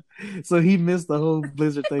Florida, so he missed the whole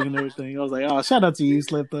blizzard thing and everything. I was like, "Oh, shout out to you,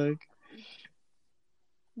 Slim Thug."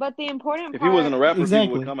 But the important if he wasn't a rapper, people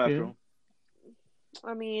would come after him.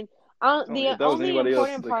 I mean, the only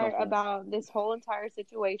important part about this whole entire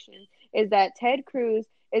situation is that Ted Cruz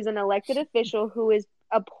is an elected official who is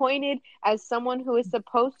appointed as someone who is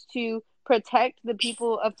supposed to protect the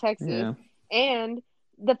people of Texas, and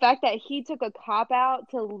the fact that he took a cop out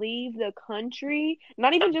to leave the country,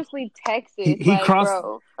 not even just leave Texas, he crossed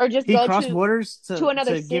borders to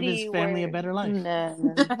another to city, give his family a better life.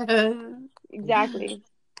 Exactly.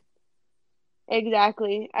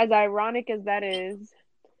 As ironic as that is,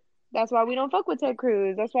 that's why we don't fuck with Ted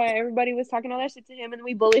Cruz. That's why everybody was talking all that shit to him, and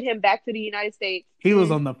we bullied him back to the United States. He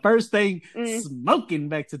was on the first thing smoking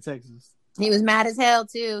back to Texas. He was mad as hell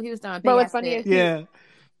too. He was throwing big But what's funny is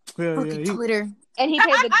Twitter. And he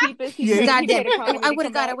paid the cheapest. Goddamn! I would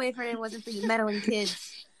have got away from it if it wasn't for you meddling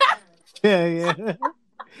kids.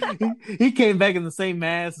 He came back in the same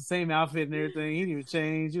mask, the same outfit, and everything. He didn't even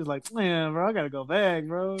change. He was like, "Man, bro, I gotta go back,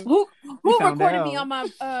 bro." Who recorded me on my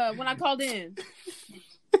when I called in?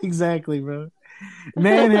 Exactly, bro.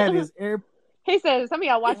 Man had his air. He said, "Some of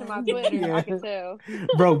y'all watching my Twitter. I can tell."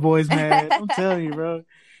 Broke boy's mad. I'm telling you, bro.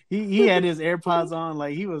 He had his AirPods on,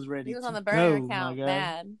 like he was ready. He was on the burner account,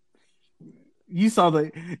 mad. You saw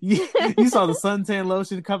the suntan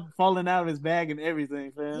lotion falling out of his bag and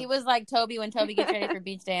everything, fam. He was like Toby when Toby gets ready for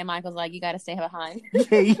beach day, and Michael's like, "You got to stay behind."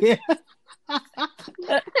 Yeah.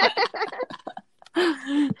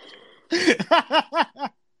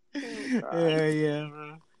 Yeah,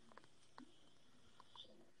 bro.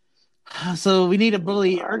 So we need to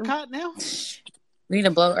bully ERCOT now? We need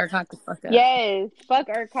to blow ERCOT the fuck up. Yes, fuck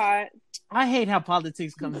ERCOT. I hate how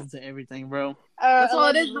politics comes into everything, bro. That's all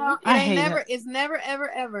it is, bro. It's never,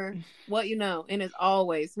 ever what you know, and it's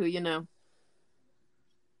always who you know.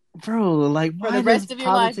 Bro, like, for the rest of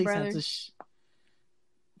your life, brother.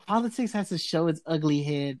 Politics has to show its ugly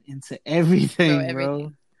head into everything,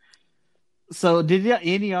 bro. So, did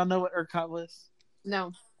any of y'all know what ERCOT was?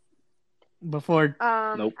 No. Before?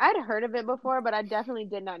 Nope. I'd heard of it before, but I definitely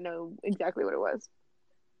did not know exactly what it was.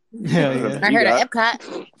 Hell yeah. I heard of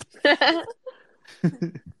Epcot.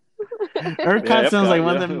 ERCOT sounds like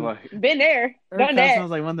one of them. Been there. ERCOT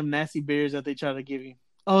sounds like one of them nasty beers that they try to give you.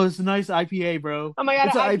 Oh, it's a nice IPA, bro. Oh my god,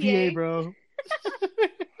 it's an IPA, bro.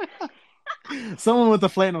 Someone with the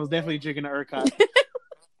flannel is definitely drinking an ERCOT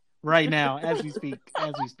right now, as we speak.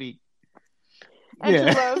 And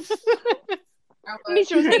yeah.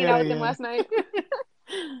 Misha was hanging out with him last night.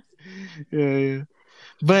 Yeah.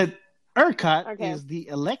 But ERCOT is the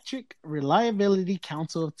Electric Reliability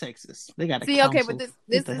Council of Texas. They got a council. Okay, but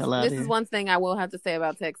this is one thing I will have to say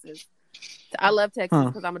about Texas. I love Texas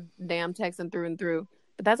because I'm a damn Texan through and through.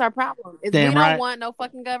 But that's our problem. We don't want no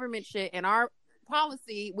fucking government shit in our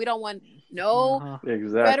policy. We don't want no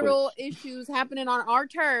federal issues happening on our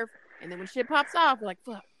turf. And then when shit pops off, we're like,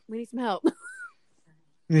 fuck, we need some help.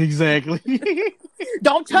 Exactly.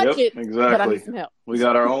 Don't touch it. Exactly. But I need some help. We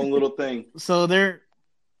got our own little thing. So they're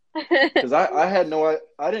because I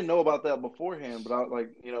didn't know about that beforehand, but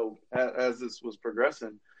as this was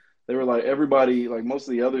progressing, they were like everybody, like most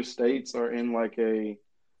of the other states are in like a,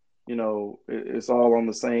 it's all on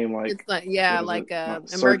the same it's like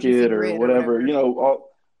circuit or whatever,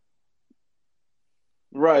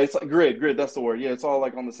 right? It's like grid. That's the word. Yeah, it's all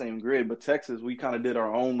like on the same grid. But Texas, we kind of did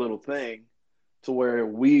our own little thing to where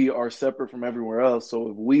we are separate from everywhere else. So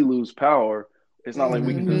if we lose power, it's not like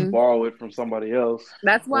we can just borrow it from somebody else.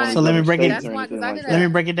 That's why. So let me break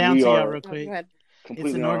it down to y'all real quick.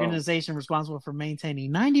 It's an organization responsible for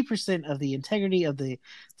maintaining 90% of the integrity of the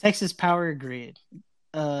Texas power grid,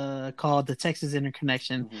 called the Texas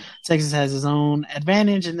Interconnection. Mm-hmm. Texas has its own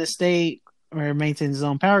advantage in the state where it maintains its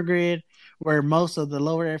own power grid, where most of the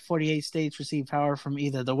lower 48 states receive power from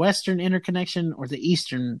either the Western Interconnection or the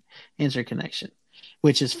Eastern Interconnection,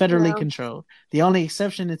 which is federally controlled. The only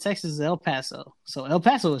exception in Texas is El Paso. So El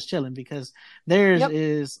Paso is chilling because theirs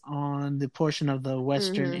is on the portion of the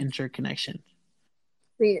Western Interconnection.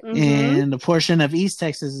 And the portion of East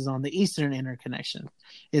Texas is on the Eastern Interconnection.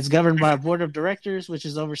 It's governed by a board of directors, which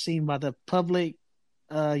is overseen by the Public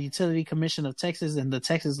Utility Commission of Texas and the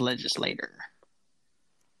Texas legislature.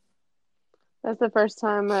 That's the first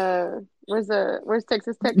time. Where's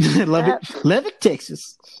Texas? Lubbock,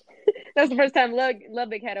 Texas. That's the first time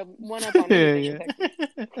Lubbock had a one-up on Texas.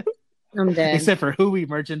 I'm dead. Except for Huey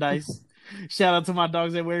merchandise. Shout out to my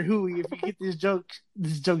dogs that wear Huey. If you get this joke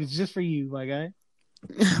is just for you, my guy.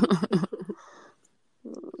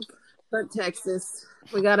 But Texas,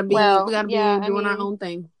 we gotta be doing our own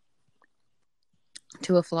thing.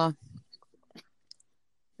 To a flaw.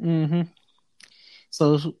 Mm-hmm.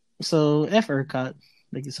 So F ERCOT,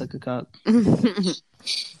 they can suck a cock.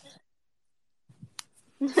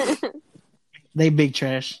 They big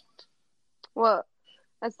trash. Well,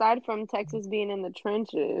 aside from Texas being in the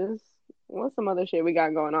trenches, what's some other shit we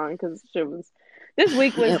got going on? Because this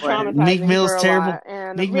week was traumatizing. Meek Mill's terrible.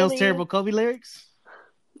 Meek Mill's terrible Kobe lyrics.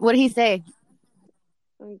 What did he say?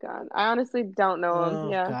 Oh God, I honestly don't know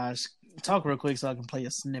him. Yeah. Gosh, talk real quick so I can play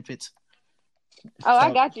a snippet. Oh,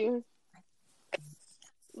 I got you.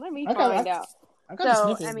 Let me find out.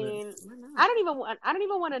 So I mean, I don't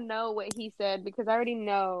even want to know what he said because I already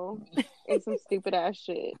know it's some stupid ass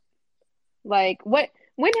shit. Like what?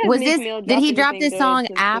 When has Meek Mill did he drop this song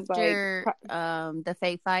after the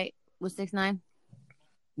fake fight with 6ix9ine?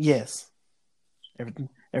 Yes.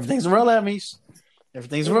 Everything's a rollout, Mish.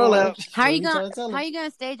 Everything's a rollout. How are you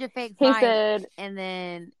gonna stage a fake fight and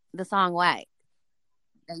then the song Whack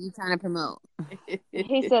that you trying to promote?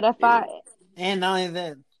 He said and not only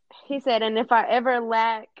that. He said, and if I ever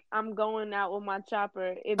lack, I'm going out with my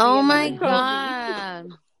chopper. Oh my God.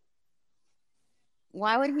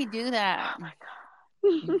 Why would he do that? Oh my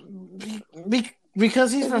God.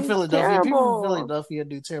 Because he's from Philadelphia. Terrible. People from Philadelphia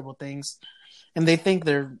do terrible things. And they think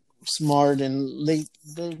they're smart and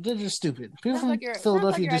they're just stupid. People from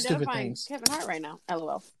Philadelphia do stupid things. Kevin Hart right now.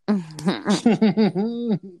 LOL.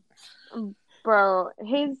 Bro,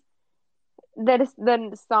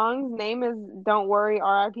 the song's name is "Don't Worry,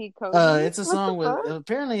 R.I.P. Kobe." It's a song with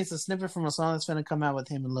apparently it's a snippet from a song that's gonna come out with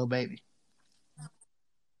him and Lil Baby.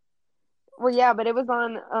 Well, yeah, but it was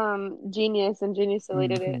on Genius, and Genius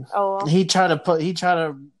deleted it. Oh, well. He tried to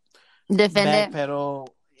defend backpedal,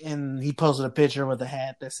 and he posted a picture with a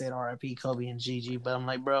hat that said "R.I.P. Kobe and Gigi." But I'm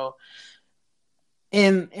like, bro,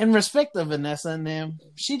 in respect of Vanessa and them,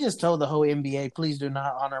 she just told the whole NBA, "Please do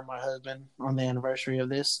not honor my husband on the anniversary of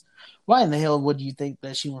this." Why in the hell would you think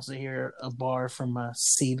that she wants to hear a bar from a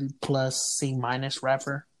C+, C-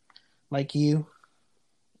 rapper like you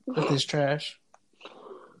with this trash?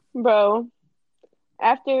 Bro,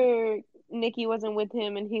 after Nicki wasn't with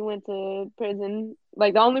him and he went to prison,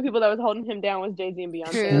 like the only people that was holding him down was Jay-Z and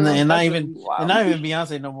Beyonce. And not even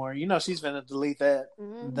Beyonce no more. You know she's gonna delete that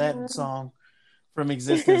song from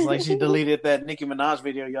existence. Like she deleted that Nicki Minaj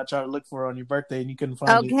video y'all tried to look for on your birthday and you couldn't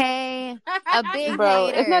find it. Okay, a big bro.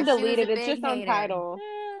 hater. It's not deleted. It's just on Tidal.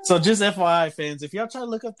 So just FYI, fans, if y'all try to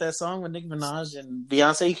look up that song with Nicki Minaj and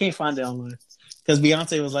Beyonce, you can't find it online. Because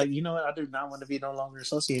Beyonce was like, you know what? I do not want to be no longer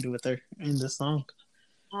associated with her in this song.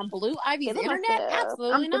 On Blue Ivy's internet?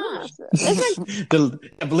 Absolutely not.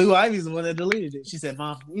 Blue Ivy's the one that deleted it. She said,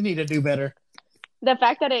 "Mom, you need to do better." The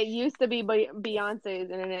fact that it used to be Beyonce's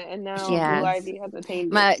internet and now Blue Ivy has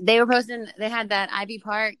attained it. They were posting, they had that Ivy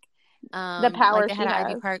Park. The power they had an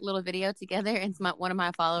Ivy Park little video together, and one of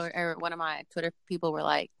my followers or one of my Twitter people were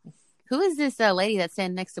like, "Who is this lady that's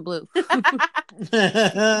standing next to Blue?"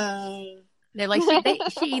 They're like,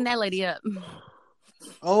 she eating that lady up.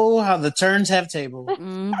 Oh, how the turns have tabled.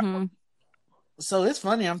 Mm-hmm. So it's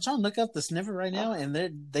funny. I'm trying to look up the snippet right now, and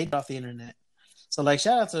they off the internet. So like,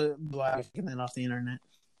 shout out to Blue Ivy getting that off the internet.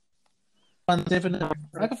 I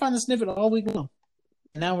can find the snippet all week long.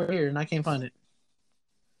 And now we're here, and I can't find it.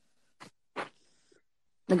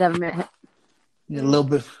 The government. Yeah,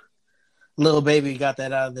 Lil Baby got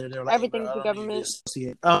that out of there. They're like, everything's the government. See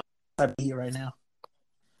it. Oh, I'm here right now.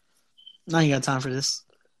 I ain't got time for this.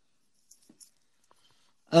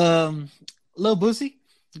 Lil Boosie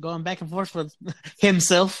going back and forth with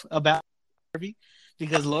himself about Harvey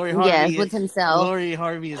because Lori Harvey with himself. Lori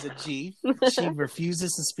Harvey is a G. She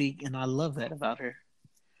refuses to speak, and I love that about her.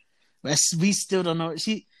 We still don't know.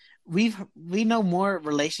 We know more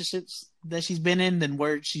relationships that she's been in than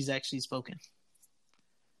words she's actually spoken.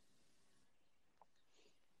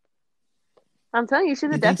 I'm telling you,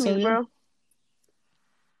 she's a deaf mute, bro.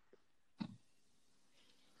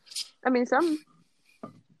 I mean, I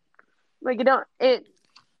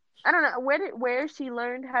don't know where she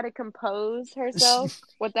learned how to compose herself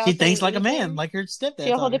without. She thinks like a man, like her stepdad.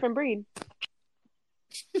 She's a whole different breed.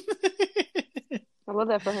 I love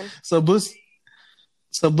that for her. So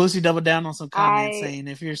Boosie doubled down on some comments saying,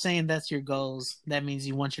 if you're saying that's your goals, that means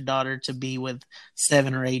you want your daughter to be with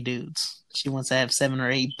 7 or 8 dudes. She wants to have 7 or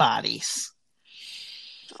 8 bodies.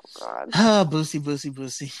 Oh God. Oh,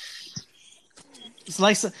 Boosie. It's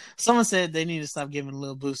like someone said they need to stop giving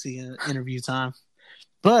Lil Boosie interview time.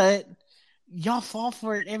 But y'all fall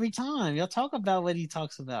for it every time. Y'all talk about what he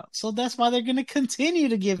talks about. So that's why they're going to continue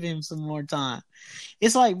to give him some more time.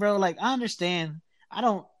 It's like, bro, like I understand I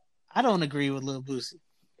don't agree with Lil Boosie.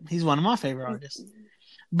 He's one of my favorite artists.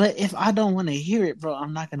 But if I don't want to hear it, bro,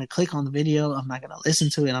 I'm not going to click on the video. I'm not going to listen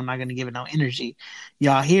to it. I'm not going to give it no energy.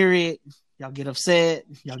 Y'all hear it. Y'all get upset.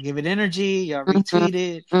 Y'all give it energy. Y'all retweet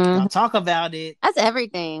it. Y'all talk about it. That's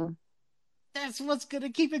everything. That's what's going to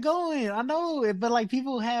keep it going. I know it, but like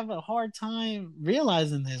people have a hard time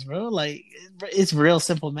realizing this, bro. Like it's real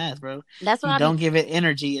simple math, bro. That's why you don't give it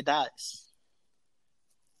energy, it dies.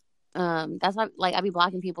 That's why, like, I be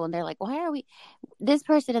blocking people, and they're like, "Why are we this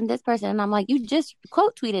person and this person?" And I'm like, "You just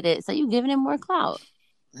quote tweeted it, so you giving it more clout."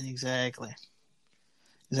 Exactly.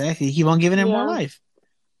 You keep on giving it more life.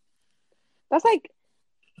 That's like,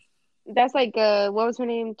 what was her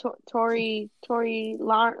name? Tory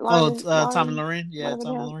Lauren. Tomi Lahren. Yeah,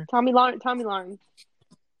 Tomi Lahren.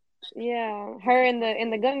 Yeah, her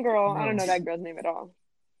and the gun girl. I don't know that girl's name at all.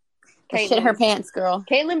 Shit her pants girl.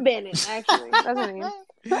 Caitlyn Bennett, actually. That's her name.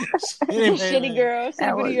 Shitty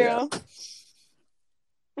girl.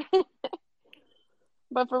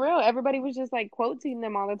 But for real, everybody was just like quote tweeting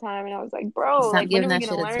them all the time, and I was like, bro, stop like when are we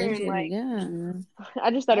gonna learn? Attention. Like, yeah.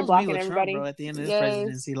 I just started blocking everybody. Trump, bro, at the end of his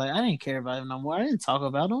presidency, like I didn't care about him no more. I didn't talk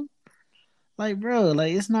about him. Like, bro,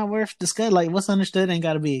 like it's not worth discussing. Like, what's understood ain't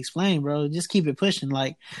got to be explained, bro. Just keep it pushing.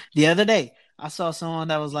 Like the other day, I saw someone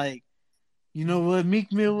that was like, you know what?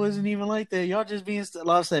 Meek Mill wasn't even like that. Y'all just being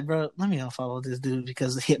I said, bro, let me unfollow this dude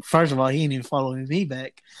because first of all, he ain't even following me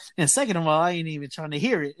back, and second of all, I ain't even trying to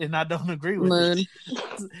hear it, and I don't agree with it.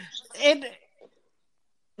 And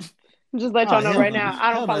just let y'all know right now,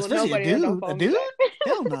 I don't follow nobody. A dude?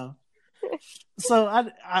 Hell no. So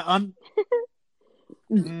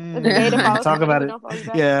talk about it.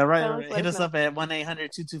 Yeah, right. Hit us up at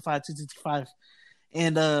 1-800-225-2225,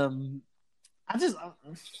 and I just.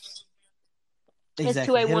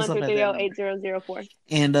 Exactly. It's 281-330-8004.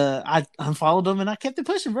 And I unfollowed them and I kept it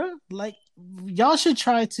pushing, bro. Like y'all should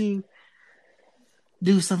try to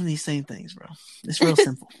do some of these same things, bro. It's real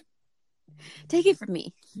simple. Take it from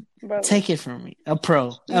me, bro. Take it from me. A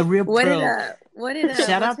pro, a real pro. What did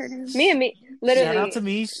shout out? Me, literally. Shout out to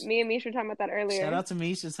Mish. Me and Mish were talking about that earlier. Shout out to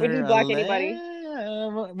Mish. We just block anybody.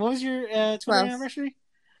 What was your Twitter anniversary?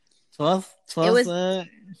 12. It was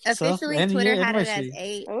officially Twitter had it as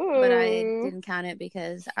 8, but I didn't count it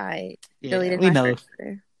because I deleted my first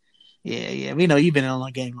Twitter. Yeah, we know you've been on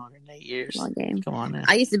a game longer than 8 years. Long game. Come on now.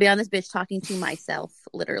 I used to be on this bitch talking to myself,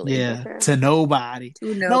 literally. Yeah, to nobody.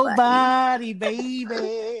 Nobody,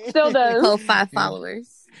 baby. Still does. Whole 5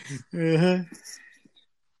 followers. Going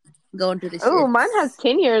through the shit. Oh, mine has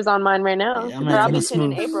 10 years on mine right now. Yeah, I'll be 10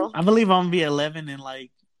 in April. I believe I'm gonna be 11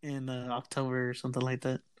 in October or something like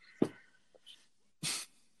that.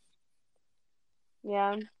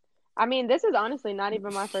 Yeah. I mean, this is honestly not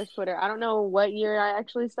even my first Twitter. I don't know what year I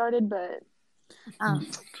actually started, but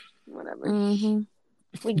whatever.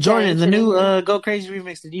 Mm-hmm. Jordan, the new Go Crazy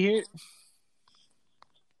remix, did you hear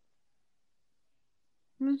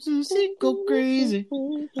it? Go crazy.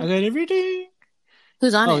 I got everything.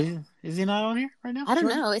 Who's on it? Yeah. Is he not on here right now? I don't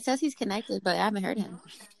know. It says he's connected, but I haven't heard him.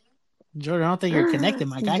 Jordan, I don't think you're connected,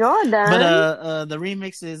 my guy. Jordan. But the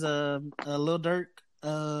remix is Lil Durk,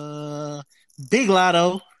 Big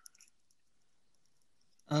Lotto.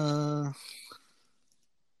 I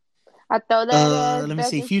thought that. Let me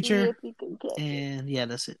see, Future, and yeah,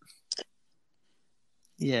 that's it.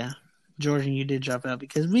 Yeah, Jordan, you did drop out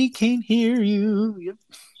because we can't hear you. Yep.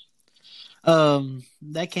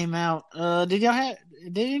 That came out. Did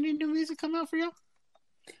any new music come out for y'all?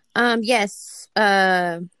 Yes.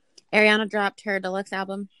 Ariana dropped her deluxe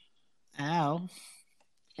album. Ow.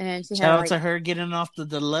 And she shout out to her getting off the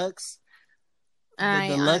deluxe. The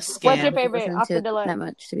deluxe scam. What's your favorite off the deluxe? That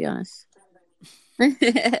much, to be honest.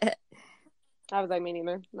 I was like, me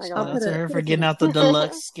neither. Shout out to her for getting out the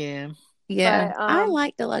deluxe scam. Yeah, but, I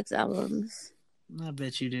like deluxe albums. I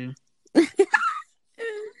bet you do.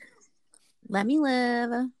 Let me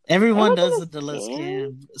live. Everyone does the deluxe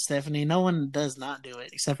scam, Stephanie. No one does not do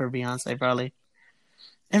it except for Beyonce, probably.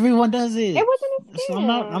 Everyone does it. It wasn't a scam. So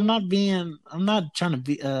I'm not trying to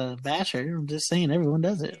be bash her. I'm just saying everyone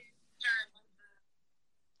does it.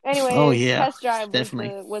 Anyway, Test Drive definitely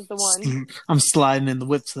was the one. I'm sliding in the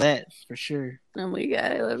whip to that for sure. Oh my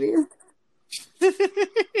god, I love you.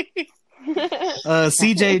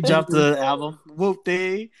 CJ dropped the album. Whoop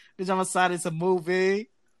day. Bitch, I'm excited. It's a movie.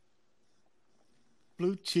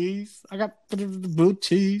 Blue cheese. I got blue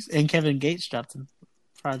cheese. And Kevin Gates dropped a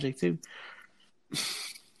project too.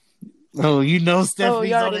 Oh, you know Stephanie's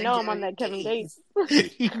you already know I'm on that Kevin Gates.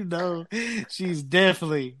 You know she's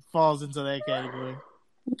definitely falls into that category.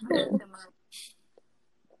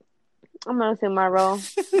 I'm gonna assume my role.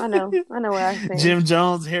 I know what I think. Jim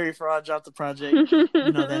Jones, Harry Fraud dropped the project.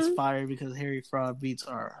 You know that's fire because Harry Fraud beats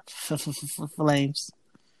are flames.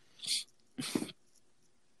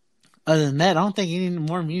 Other than that, I don't think any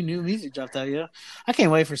more new music dropped out yet. I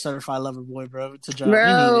can't wait for Certified Lover Boy, bro, to drop.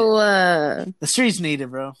 Bro, the streets need it,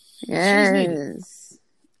 bro. Yes.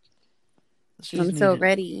 I'm so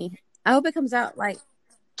ready. I hope it comes out like.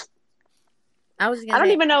 I don't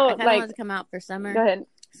even know. I want it to come out for summer. Go ahead.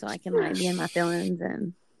 So I can be in my feelings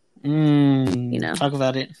and talk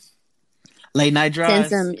about it. Late night drives.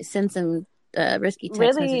 Send some risky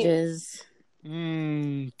text messages.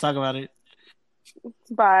 Talk about it.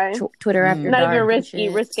 Bye. Twitter after dark. Not even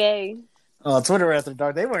risque. Oh, Twitter after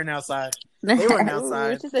dark. They weren't outside. They weren't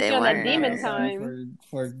outside. It's just on that demon time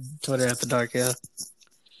for Twitter after dark. Yeah.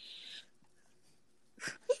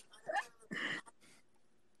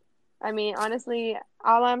 I mean, honestly,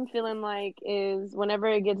 all I'm feeling like is whenever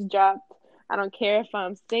it gets dropped, I don't care if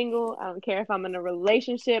I'm single. I don't care if I'm in a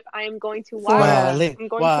relationship. I am going to wild. I'm going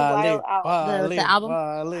to wild out. The album.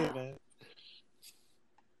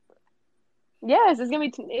 Yes, it's gonna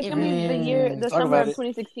be the summer of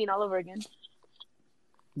 2016 all over again.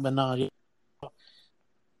 But no,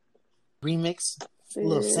 remix, a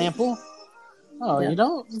little sample. Oh, you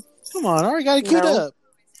don't? Come on, I already got it queued up.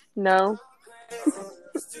 No.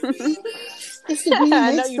 It's the remix.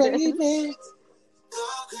 I know you did.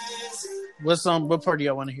 What part do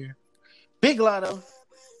y'all want to hear? Big Lotto.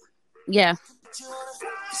 Yeah.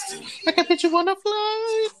 I can put you on a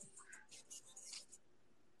flight.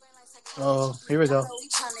 Oh, here we go.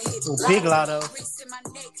 Big Lotto.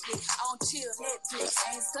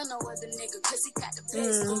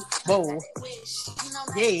 Whoa.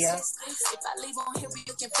 Yeah.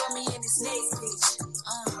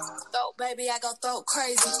 Baby, I go throw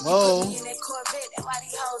crazy. Whoa.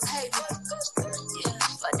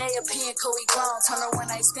 But they opinion could we grown. Turn her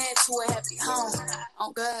when I stand to a happy home.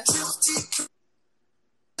 Oh God.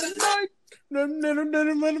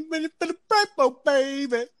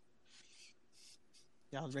 Baby.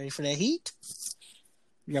 Y'all ready for that heat?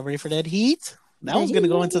 Y'all ready for that heat? That was gonna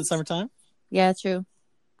go into the summertime. Yeah, true.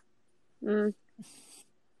 The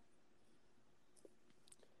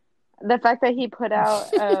fact that he put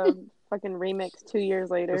out a fucking remix 2 years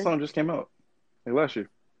later. That song just came out like last year.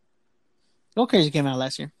 Go Crazy came out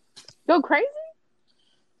last year. Go Crazy?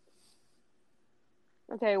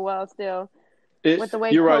 Okay, well, still. With the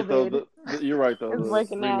way you're COVID right, though. You're right, though. It's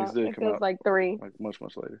working out. It feels like 3. Like much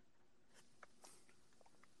later.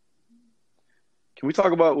 Can we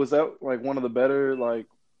talk about, was that like one of the better like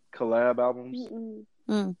collab albums?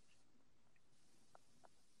 I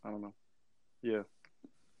don't know. Yeah.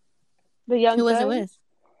 The Young Who was it with?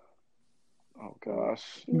 Oh gosh.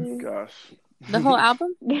 The whole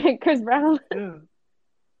album? Chris Brown. Yeah.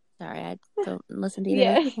 Sorry, I don't listen to you.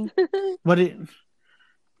 Yes. What it?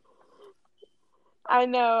 I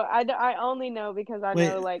know. I only know because I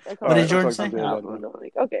know like a collab. What did Jordan say?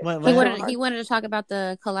 Okay. He wanted to talk about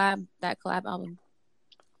that collab album.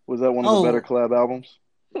 Was that one of the better collab albums?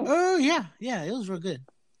 Oh yeah. It was real good.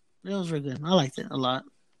 I liked it a lot.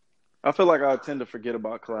 I feel like I tend to forget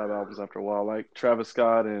about collab albums after a while, like Travis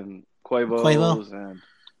Scott and Quavo. And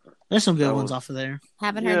there's some good ones off of there.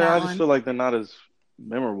 Haven't heard that one. I just feel like they're not as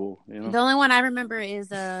memorable. You know, the only one I remember is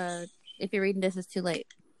If You're Reading This, It's Too Late.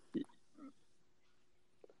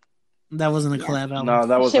 That wasn't a collab album. No,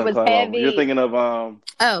 that wasn't a collab album. You're thinking of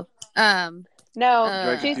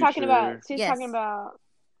no, she's talking about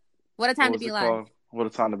What a Time to Be Alive. What a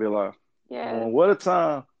Time to Be Alive. Yeah. Well, what a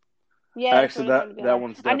time. Yeah, actually, that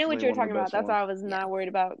one's definitely I knew what you were talking about. That's why I was not worried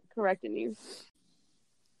about correcting you.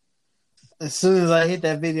 As soon as I hit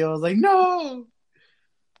that video, I was like, no!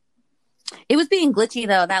 It was being glitchy,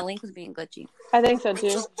 though. That link was being glitchy. I think so,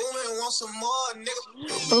 too.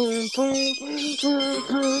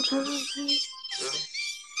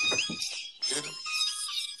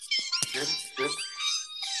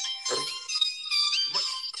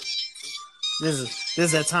 This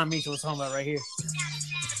is that Tom Misha was talking about right here.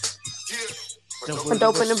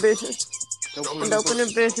 Dope in the business. You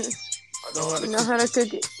know how to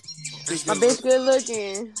cook it. My bitch good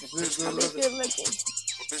looking. I'm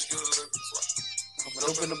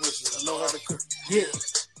dope in the business. I know how to cook. Yeah.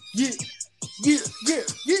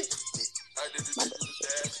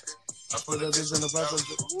 I put up this in the bathroom.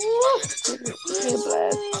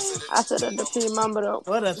 I said at the P-Mamado.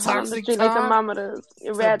 What a toxic time to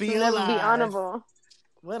be honorable.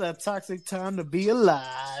 What a toxic time to be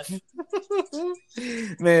alive.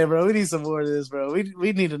 Man, bro, we need some more of this, bro.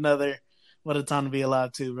 We need another What a Time to Be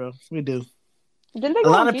Alive too, bro. We do. Didn't they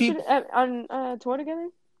go on tour together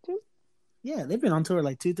too? Yeah, they've been on tour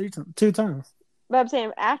like two times. But I'm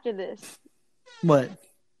saying after this. What?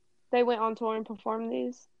 They went on tour and performed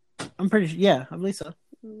these? I'm pretty sure. Yeah, I believe so.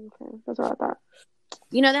 Okay, that's what I thought.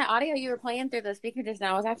 You know, that audio you were playing through the speaker just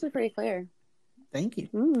now was actually pretty clear. Thank you.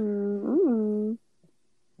 Mm-hmm.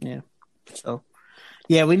 Yeah. So,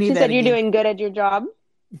 yeah, we need she that. She said you're again. doing good at your job.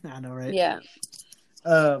 I know, right? Yeah.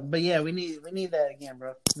 But yeah, we need that again,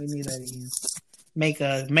 bro. We need that again. Make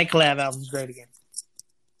collab albums great again.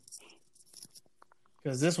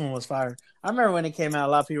 Because this one was fire. I remember when it came out,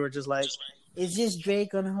 a lot of people were just like, "It's just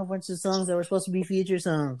Drake on a whole bunch of songs that were supposed to be feature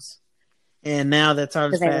songs." And now that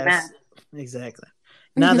time's passed, exactly.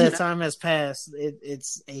 Now that time has passed,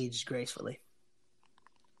 it's aged gracefully.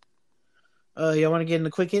 Y'all want to get into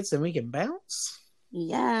quick hits and we can bounce?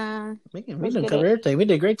 Yeah, we didn't cover everything. We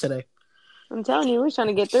did great today. I'm telling you, we're trying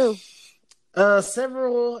to get through.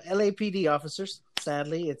 Several LAPD officers,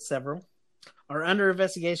 sadly, it's several, are under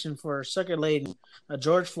investigation for circulating a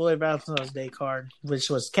George Floyd Valentine's Day card, which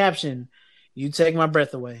was captioned, "You take my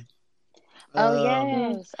breath away." Oh,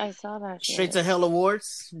 yes. I saw that. Straight to Hell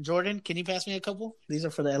awards. Jordan, can you pass me a couple? These are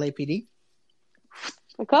for the LAPD.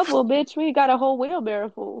 A couple, bitch. We got a whole wheelbarrow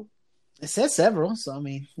full. It says several, so I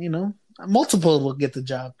mean, multiple will get the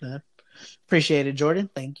job done. Appreciate it, Jordan.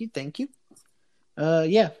 Thank you.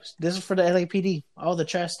 Yeah, this is for the LAPD. All the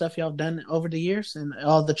trash stuff y'all done over the years and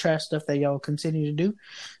all the trash stuff that y'all continue to do,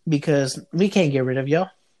 because we can't get rid of y'all.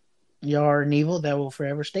 Y'all are an evil that will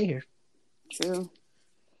forever stay here. True.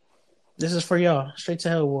 This is for y'all. Straight to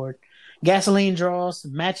Hell award. Gasoline draws,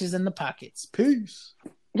 matches in the pockets. Peace.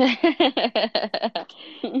 Love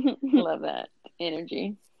that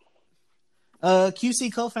energy.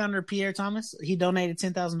 QC co-founder Pierre Thomas, he donated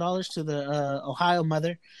 $10,000 to the Ohio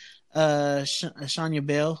mother, Shania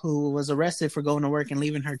Bell, who was arrested for going to work and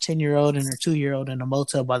leaving her 10-year-old and her 2-year-old in a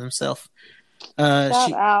motel by themselves.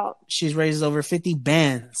 She's raised over 50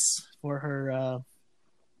 bands for her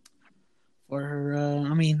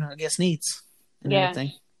I guess needs and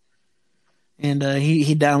everything. And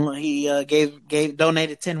he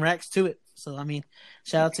donated 10 racks to it. So I mean,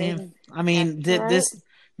 shout out to him. I mean, this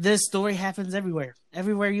story happens everywhere.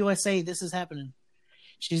 Everywhere USA, this is happening.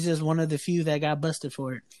 She's just one of the few that got busted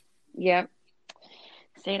for it. Yep.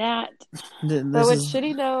 Say that. But what's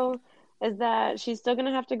shitty though is that she's still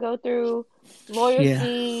gonna have to go through lawyer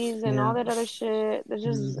fees and all that other shit. That's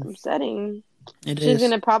just upsetting. She's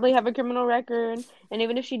gonna probably have a criminal record, and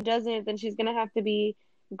even if she doesn't, then she's gonna have to be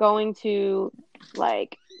going to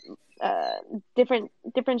like different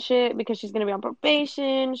shit because she's gonna be on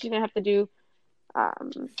probation. She's gonna have to do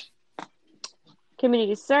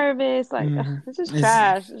community service. Like it's just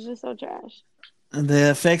trash. It's just so trash.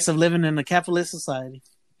 The effects of living in a capitalist society.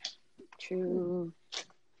 True.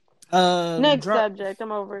 Next subject.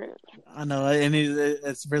 I'm over it. I know, and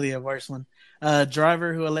it's really a worse one.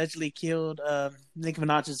 Driver who allegedly killed Nicki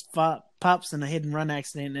Minaj's pops in a hit and run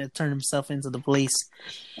accident and turned himself into the police.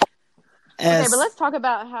 Okay, but let's talk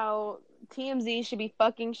about how TMZ should be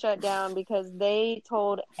fucking shut down because they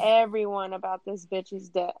told everyone about this bitch's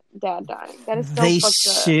dad dying. That is so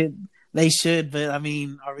fucked up. They should, but I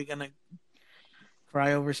mean, are we gonna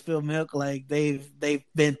cry over spilled milk? Like they've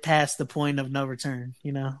been past the point of no return.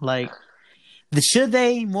 Like should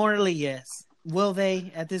they? Morally, yes. Will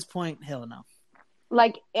they? At this point, hell no.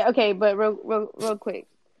 Like, okay, but real quick,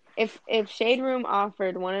 if Shade Room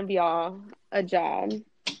offered one of y'all a job,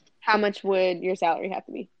 how much would your salary have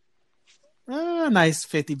to be? Nice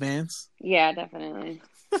 50 bands. Yeah, definitely.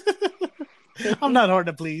 I'm not hard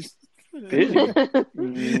to please. I'm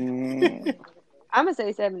gonna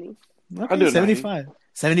say 70. Okay, I do 75.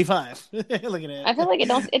 75. Look at that. I feel like it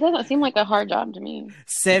doesn't seem like a hard job to me.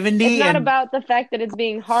 70. It's not about the fact that it's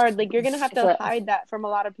being hard. Like you're gonna have to hide that from a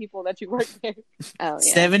lot of people that you work there. Oh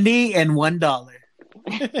yeah. 70 and $1.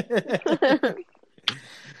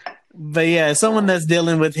 But yeah, someone that's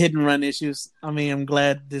dealing with hit and run issues. I mean, I'm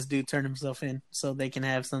glad this dude turned himself in so they can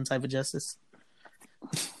have some type of justice.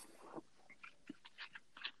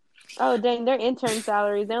 Oh dang, their intern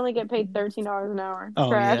salaries, they only get paid $13 an hour. Oh,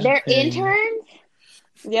 yeah. They're interns?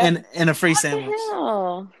 Yeah. And a free sandwich.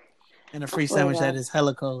 Hell? And a free sandwich that is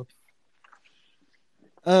hella cold.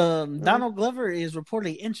 Donald Glover is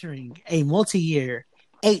reportedly entering a multi-year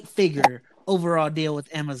 8-figure overall deal with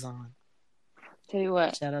Amazon. To do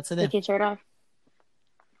what? Shout out to them. Take your shirt off?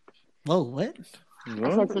 Whoa, what? I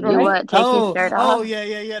said to do what? Take his shirt off? Oh,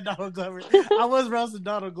 yeah, Donald Glover. I was roasting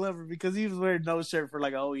Donald Glover because he was wearing no shirt for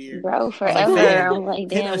like a whole year. Bro, forever. I'm like,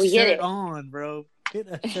 damn, we get it. On, bro. Get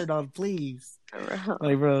a shirt on, please.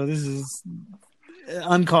 Like, bro, this is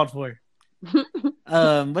uncalled for.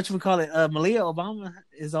 What you would call it? Malia Obama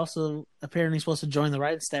is also apparently supposed to join the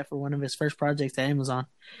writing staff for one of his first projects at Amazon.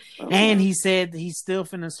 And he said he's still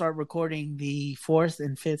finna start recording the 4th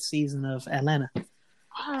and 5th season of Atlanta.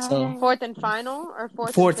 So 4th and final, or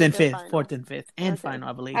 4th and 5th, 4th and 5th, and final,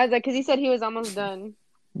 I believe. I was like, because he said he was almost done.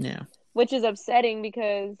 Yeah, which is upsetting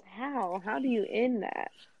because how do you end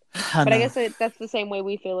that? But I guess that's the same way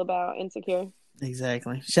we feel about Insecure.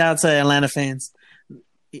 Exactly. Shout out to Atlanta fans.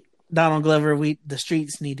 Donald Glover, the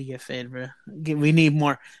streets need to get fed, bro. We need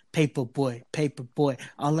more paper boy,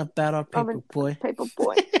 all about our paper boy.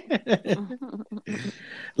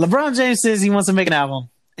 LeBron James says he wants to make an album.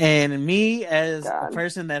 And me, as a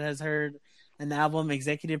person that has heard an album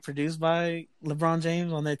executive produced by LeBron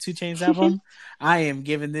James on that 2 Chainz album, I am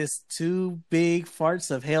giving this 2 big farts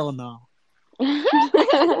of hell no.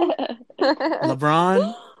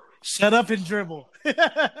 LeBron, shut up and dribble.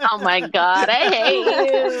 Oh my God, I hate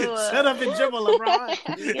you. Shut up and dribble,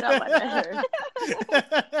 LeBron. Get on my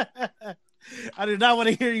nerves. I do not want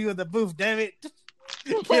to hear you in the booth, damn it.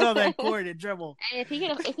 Get on that court and dribble. Hey, if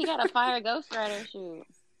he got a fire ghostwriter, shoot.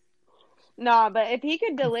 Nah, but if he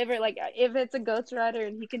could deliver, like, if it's a ghostwriter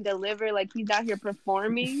and he can deliver, like, he's out here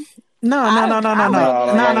performing. No.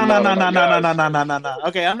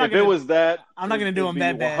 Okay, I'm not. If it was that, I'm not gonna do him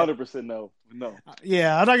that bad. 100% no.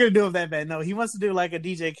 Yeah, I'm not gonna do him that bad. No, he wants to do like a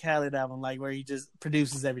DJ Khaled album, like where he just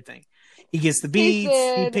produces everything. He gets the beats,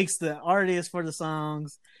 he picks the artists for the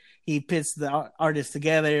songs, he puts the artists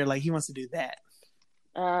together. Like he wants to do that.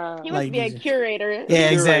 He wants to be a curator. Yeah,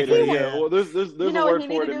 exactly. Yeah. Well, there's a word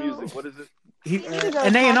for it in music. What is it?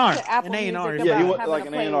 An A&R. An A&R. Yeah, he wants like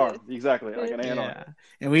an A&R. Exactly, like an A&R. Yeah.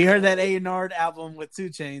 And we heard that A&R album with 2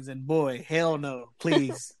 Chainz, and boy, hell no.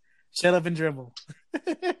 Please, shut up and dribble. I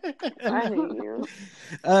hate you.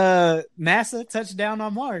 NASA touched down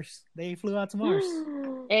on Mars. They flew out to Mars.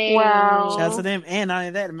 Hey. Wow. Shout out to them. And not only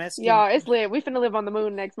that, a Mexican. Y'all, it's lit. We finna live on the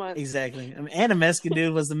moon next month. Exactly. And a Mexican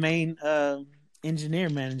dude was the main engineer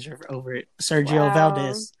manager over it, Sergio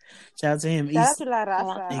Valdez. Shout out to him. Shout out to La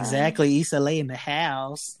Raza. Exactly. East LA in the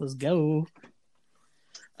house. Let's go.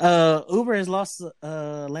 Uber has lost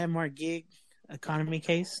a landmark gig economy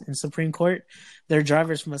case in Supreme Court. Their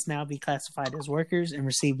drivers must now be classified as workers and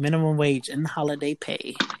receive minimum wage and holiday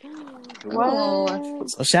pay. What?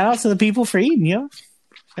 So shout out to the people for eating, yo.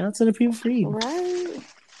 Shout out to the people for eating. Right.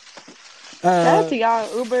 Shout out to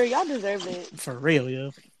y'all, Uber. Y'all deserve it. For real, yo.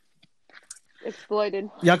 Exploited.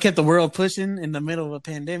 Y'all kept the world pushing in the middle of a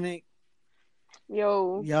pandemic.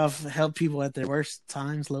 Yo. Y'all helped people at their worst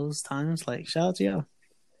times, lowest times. Like, shout out to y'all.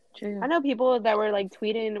 True. I know people that were like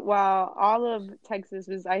tweeting while all of Texas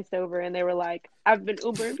was iced over, and they were like, "I've been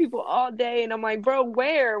Ubering people all day," and I'm like, "Bro,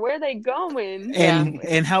 where are they going?"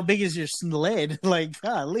 And how big is your sled? Like,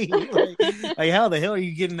 golly, like how the hell are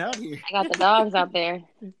you getting out here? I got the dogs out there.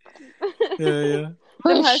 Yeah.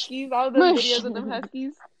 Them huskies, all those videos of them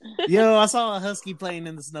huskies. Yo, I saw a husky playing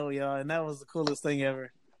in the snow, y'all, and that was the coolest thing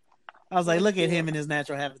ever. I was like, look at him in his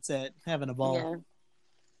natural habitat, having a ball. Yeah.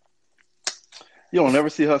 You don't never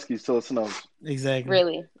see huskies till it snows. Exactly.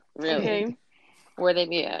 Really. Okay. Where they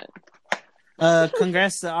be at?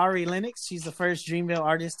 Congrats to Ari Lennox. She's the first Dreamville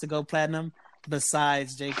artist to go platinum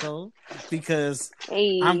besides J. Cole. Because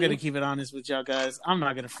I'm going to keep it honest with y'all guys. I'm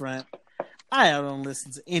not going to front. I don't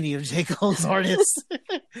listen to any of J. Cole's artists.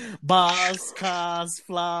 Boz, Cos,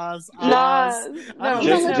 Flaws, Oz.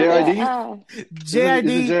 JID?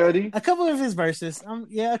 JID. A couple of his verses.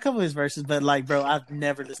 A couple of his verses. But, like, bro, I've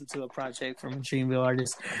never listened to a project from a Dreamville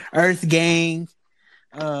artist. Earth Gang.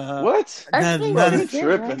 What? None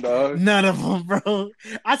of them, bro.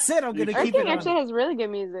 I said I'm going to keep it honest. Earth Gang actually has really good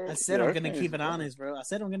music. I said I'm going to keep it honest, bro. I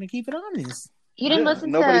said I'm going to keep it honest. You didn't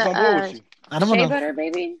listen nobody's on board with you. I don't Shea Butter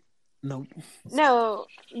Baby? Nope. No,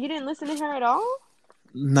 you didn't listen to her at all?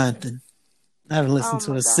 Nothing. I haven't listened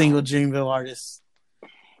to a single Dreamville artist.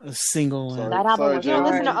 A single one. That album was you don't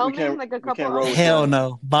listen to Omen? Like a couple of Hell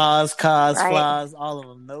no. Boz, Cos, Flies, all of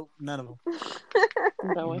them. Nope, none of them.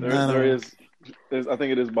 I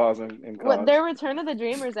think it is Boz and Cos. Well, their Return of the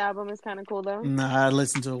Dreamers album is kind of cool, though. Nah, I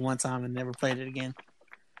listened to it one time and never played it again.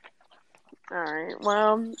 All right.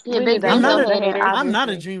 Well, I'm not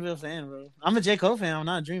a Dreamville fan, bro. I'm a J. Cole fan. I'm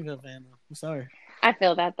not a Dreamville fan, though. I'm sorry. I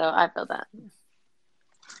feel that, though.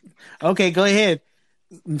 Okay, go ahead.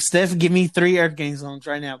 Steph, give me 3 Earth Gang songs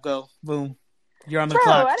right now. Go. Boom. You're on the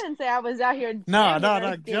clock. I didn't say I was out here. No.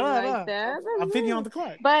 Like that. I'm putting you on the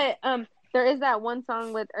clock. But there is that one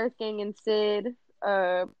song with Earth Gang and Sid.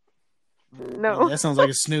 No. That sounds like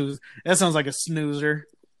a snooze. That sounds like a snoozer.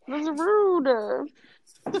 That's rude.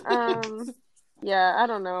 Yeah, I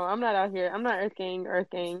don't know. I'm not out here. I'm not Earth Gang.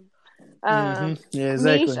 Yeah,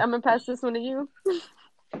 exactly. Mish, I'm gonna pass this one to you.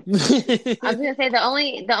 I was gonna say the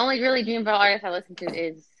only really Dreamville artist I listen to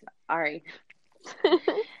is Ari.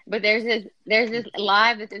 But there's this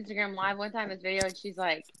Instagram live one time, this video, and she's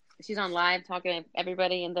on live talking to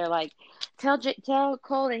everybody, and they're like, tell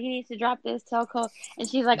Cole that he needs to drop this, tell Cole, and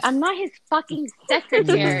she's like, I'm not his fucking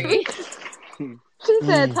secretary. She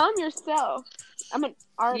said, tell him yourself. I'm an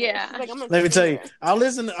artist. Yeah. Like, let me tell you, I'll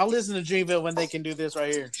listen to Dreamville when they can do this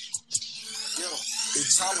right here.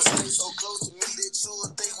 So close to me that you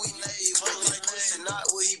would think we neighbors. Like this and not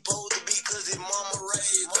what he supposed to be, cause his mama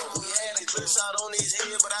raised him. We had a clear shot on his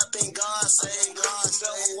head, but I think God saved God.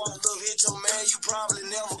 Never walked up, hit your man, you probably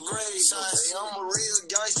never grazed. Hey, I'm a real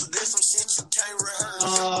gangster, there's some shit you can't rehearse.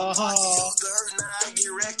 I used to hurt, now I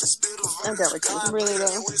get wrecked and spit a verse. God really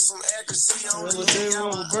though. With some accuracy on the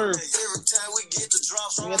every time we get the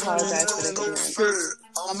drops, I'm in that car that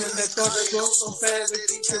goes so fast that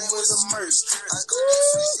he came with a merch.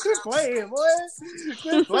 Quit playing, boy.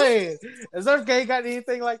 Quit playing. Has Surfgate got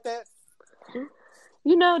anything like that?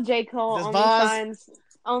 You know, J. Cole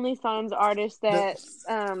only signs artists that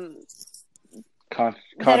that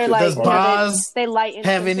are like, does Boz they light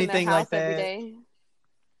have anything like that? Every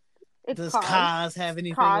day. Does Kaz have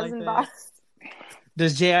anything like that? Boz.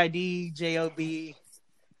 Does JID, JOB,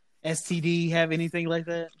 STD have anything like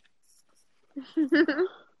that?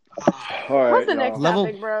 All right, what's the next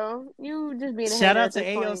topic, bro? You just being a shout out to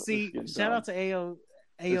AOC. Shout out to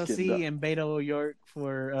AOC and Beto O'Rourke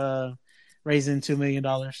for raising $2 million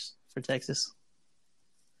for Texas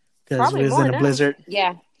because we was in a blizzard.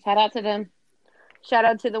 Yeah, shout out to them. Shout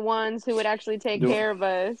out to the ones who would actually take care of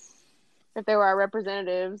us if they were our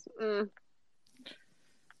representatives.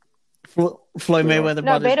 Floyd Mayweather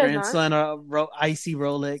bought his grandson a icy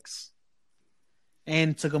Rolex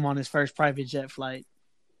and took him on his first private jet flight.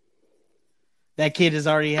 That kid is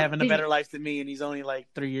already having a better life than me, and he's only like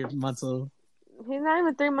 3 months old. He's not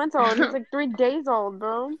even 3 months old. He's like 3 days old,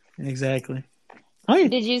 bro. Exactly.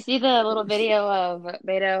 Did you see the little video of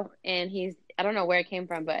Beto? And I don't know where it came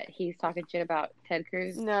from, but he's talking shit about Ted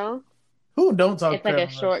Cruz. No. Who don't talk It's like a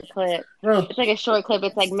short clip. Bro. It's like a short clip.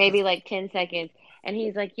 It's like maybe like 10 seconds. And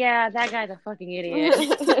he's like, yeah, that guy's a fucking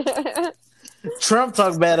idiot. Trump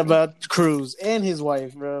talked bad about Cruz and his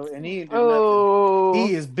wife, bro. And he didn't do nothing.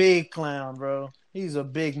 He is big clown, bro. He's a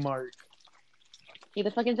big mark. He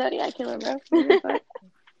the fucking Zodiac killer, bro.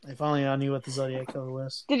 If only I knew what the Zodiac killer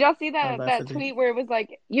was. Did y'all see that tweet where it was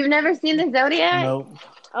like, you've never seen the Zodiac? Nope.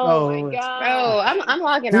 Oh my god. Bro, I'm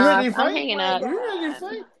logging off. I'm hanging up. You ready to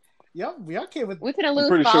fight? Y'all came with. We finna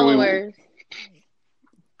lose followers.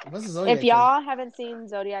 What's the Zodiac if y'all haven't seen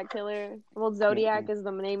Zodiac Killer, well, Zodiac is the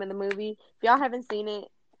name of the movie. If y'all haven't seen it,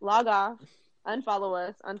 log off, unfollow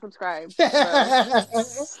us, unsubscribe.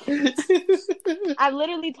 I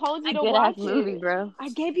literally told you to watch movie, bro. I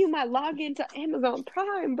gave you my login to Amazon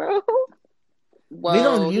Prime, bro. Whoa, we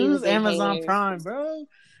don't use Amazon Prime, bro.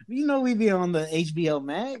 You know we be on the HBO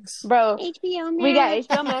Max, bro. HBO Max. We got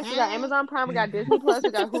HBO Max. We got Amazon Prime. We got Disney Plus. We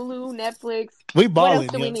got Hulu, Netflix. We balling.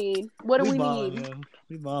 What else do we need? What do we need? Yo.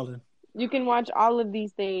 We balling. You can watch all of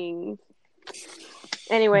these things.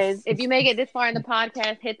 Anyways, if you make it this far in the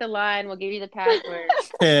podcast, hit the line. We'll give you the password.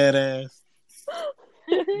 Head ass.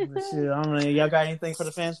 Shit, I don't know. Y'all got anything for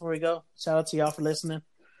the fans before we go? Shout out to y'all for listening.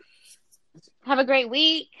 Have a great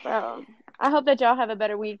week. Bro, I hope that y'all have a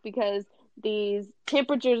better week because these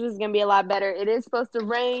temperatures is going to be a lot better. It is supposed to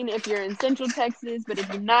rain if you're in Central Texas, but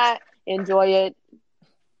if you're not, enjoy it.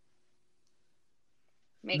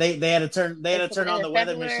 They had to turn on the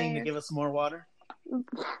weather machine to give us some more water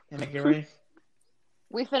and make it rain.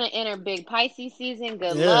 We finna enter big Pisces season.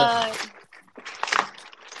 Good luck.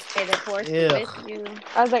 May the force be with you.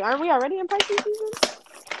 I was like, aren't we already in Pisces season?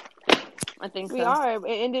 I think so. We are. It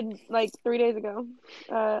ended like 3 days ago.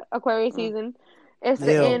 Aquarius season. It's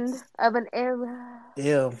the end of an era.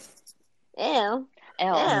 Ew.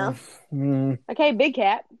 Okay, big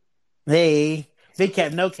cap. Hey, big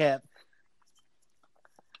cap, no cap.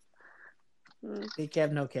 Big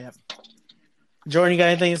cap, no cap. Jordan, you got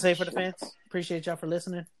anything to say for the fans? Appreciate y'all for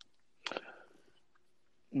listening.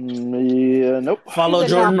 Yeah, nope. Follow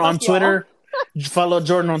Jordan on Twitter. Follow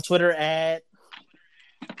Jordan on Twitter at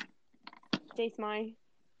JSmy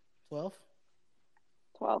 12.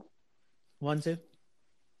 1 2.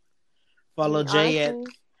 Follow Jay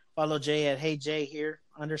at Hey Jay here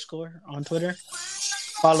 _ on Twitter.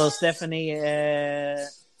 Follow Stephanie at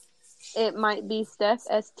It Might Be Steph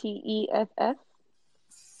STEFF.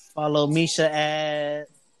 Follow Misha at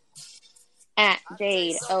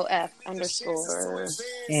Jade OF _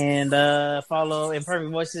 and follow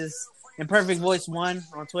Imperfect Voice 1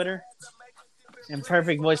 on Twitter.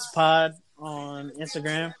 Imperfect Voice Pod on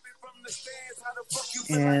Instagram.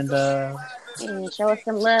 And show us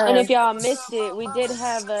some love. And if y'all missed it, we did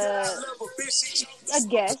have a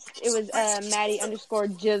guest. It was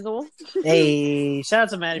Maddie_Jizzle. Hey, shout out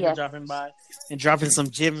to Maddie for dropping by and dropping some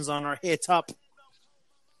gems on our head top.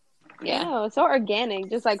 Yeah, oh, so organic,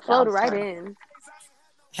 just like flowed right in.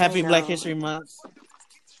 Happy Black History Month.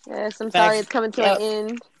 Yes, I'm sorry it's coming to an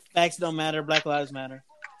end. Facts don't matter. Black lives matter.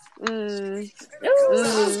 We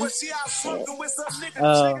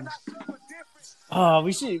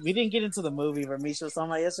didn't get into the movie where Misha was talking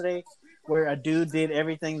about yesterday, where a dude did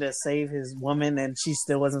everything to save his woman and she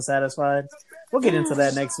still wasn't satisfied. We'll get into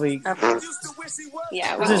that next week.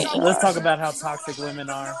 Yeah, let's talk about how toxic women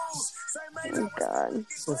are. Oh God,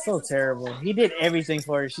 it's so terrible. He did everything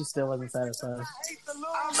for her, she still wasn't satisfied.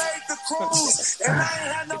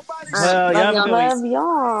 Well,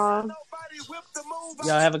 y'all.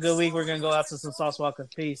 Y'all have a good week. We're gonna go out to some Sauce Walker.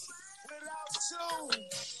 Peace.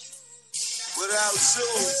 Without you,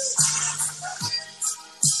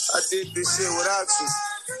 I did this shit without you.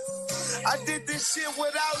 I did this shit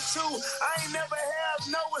without you. I ain't never have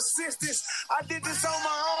no assistance. I did this on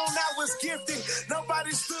my own. I was gifted.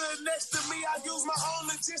 Nobody stood next to me. I used my own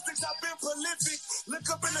logistics. I've been prolific. Look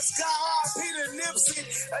up in the sky, Peter Nipsey.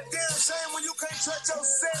 A damn shame when you can't touch your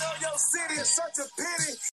set or your city. It's such a pity.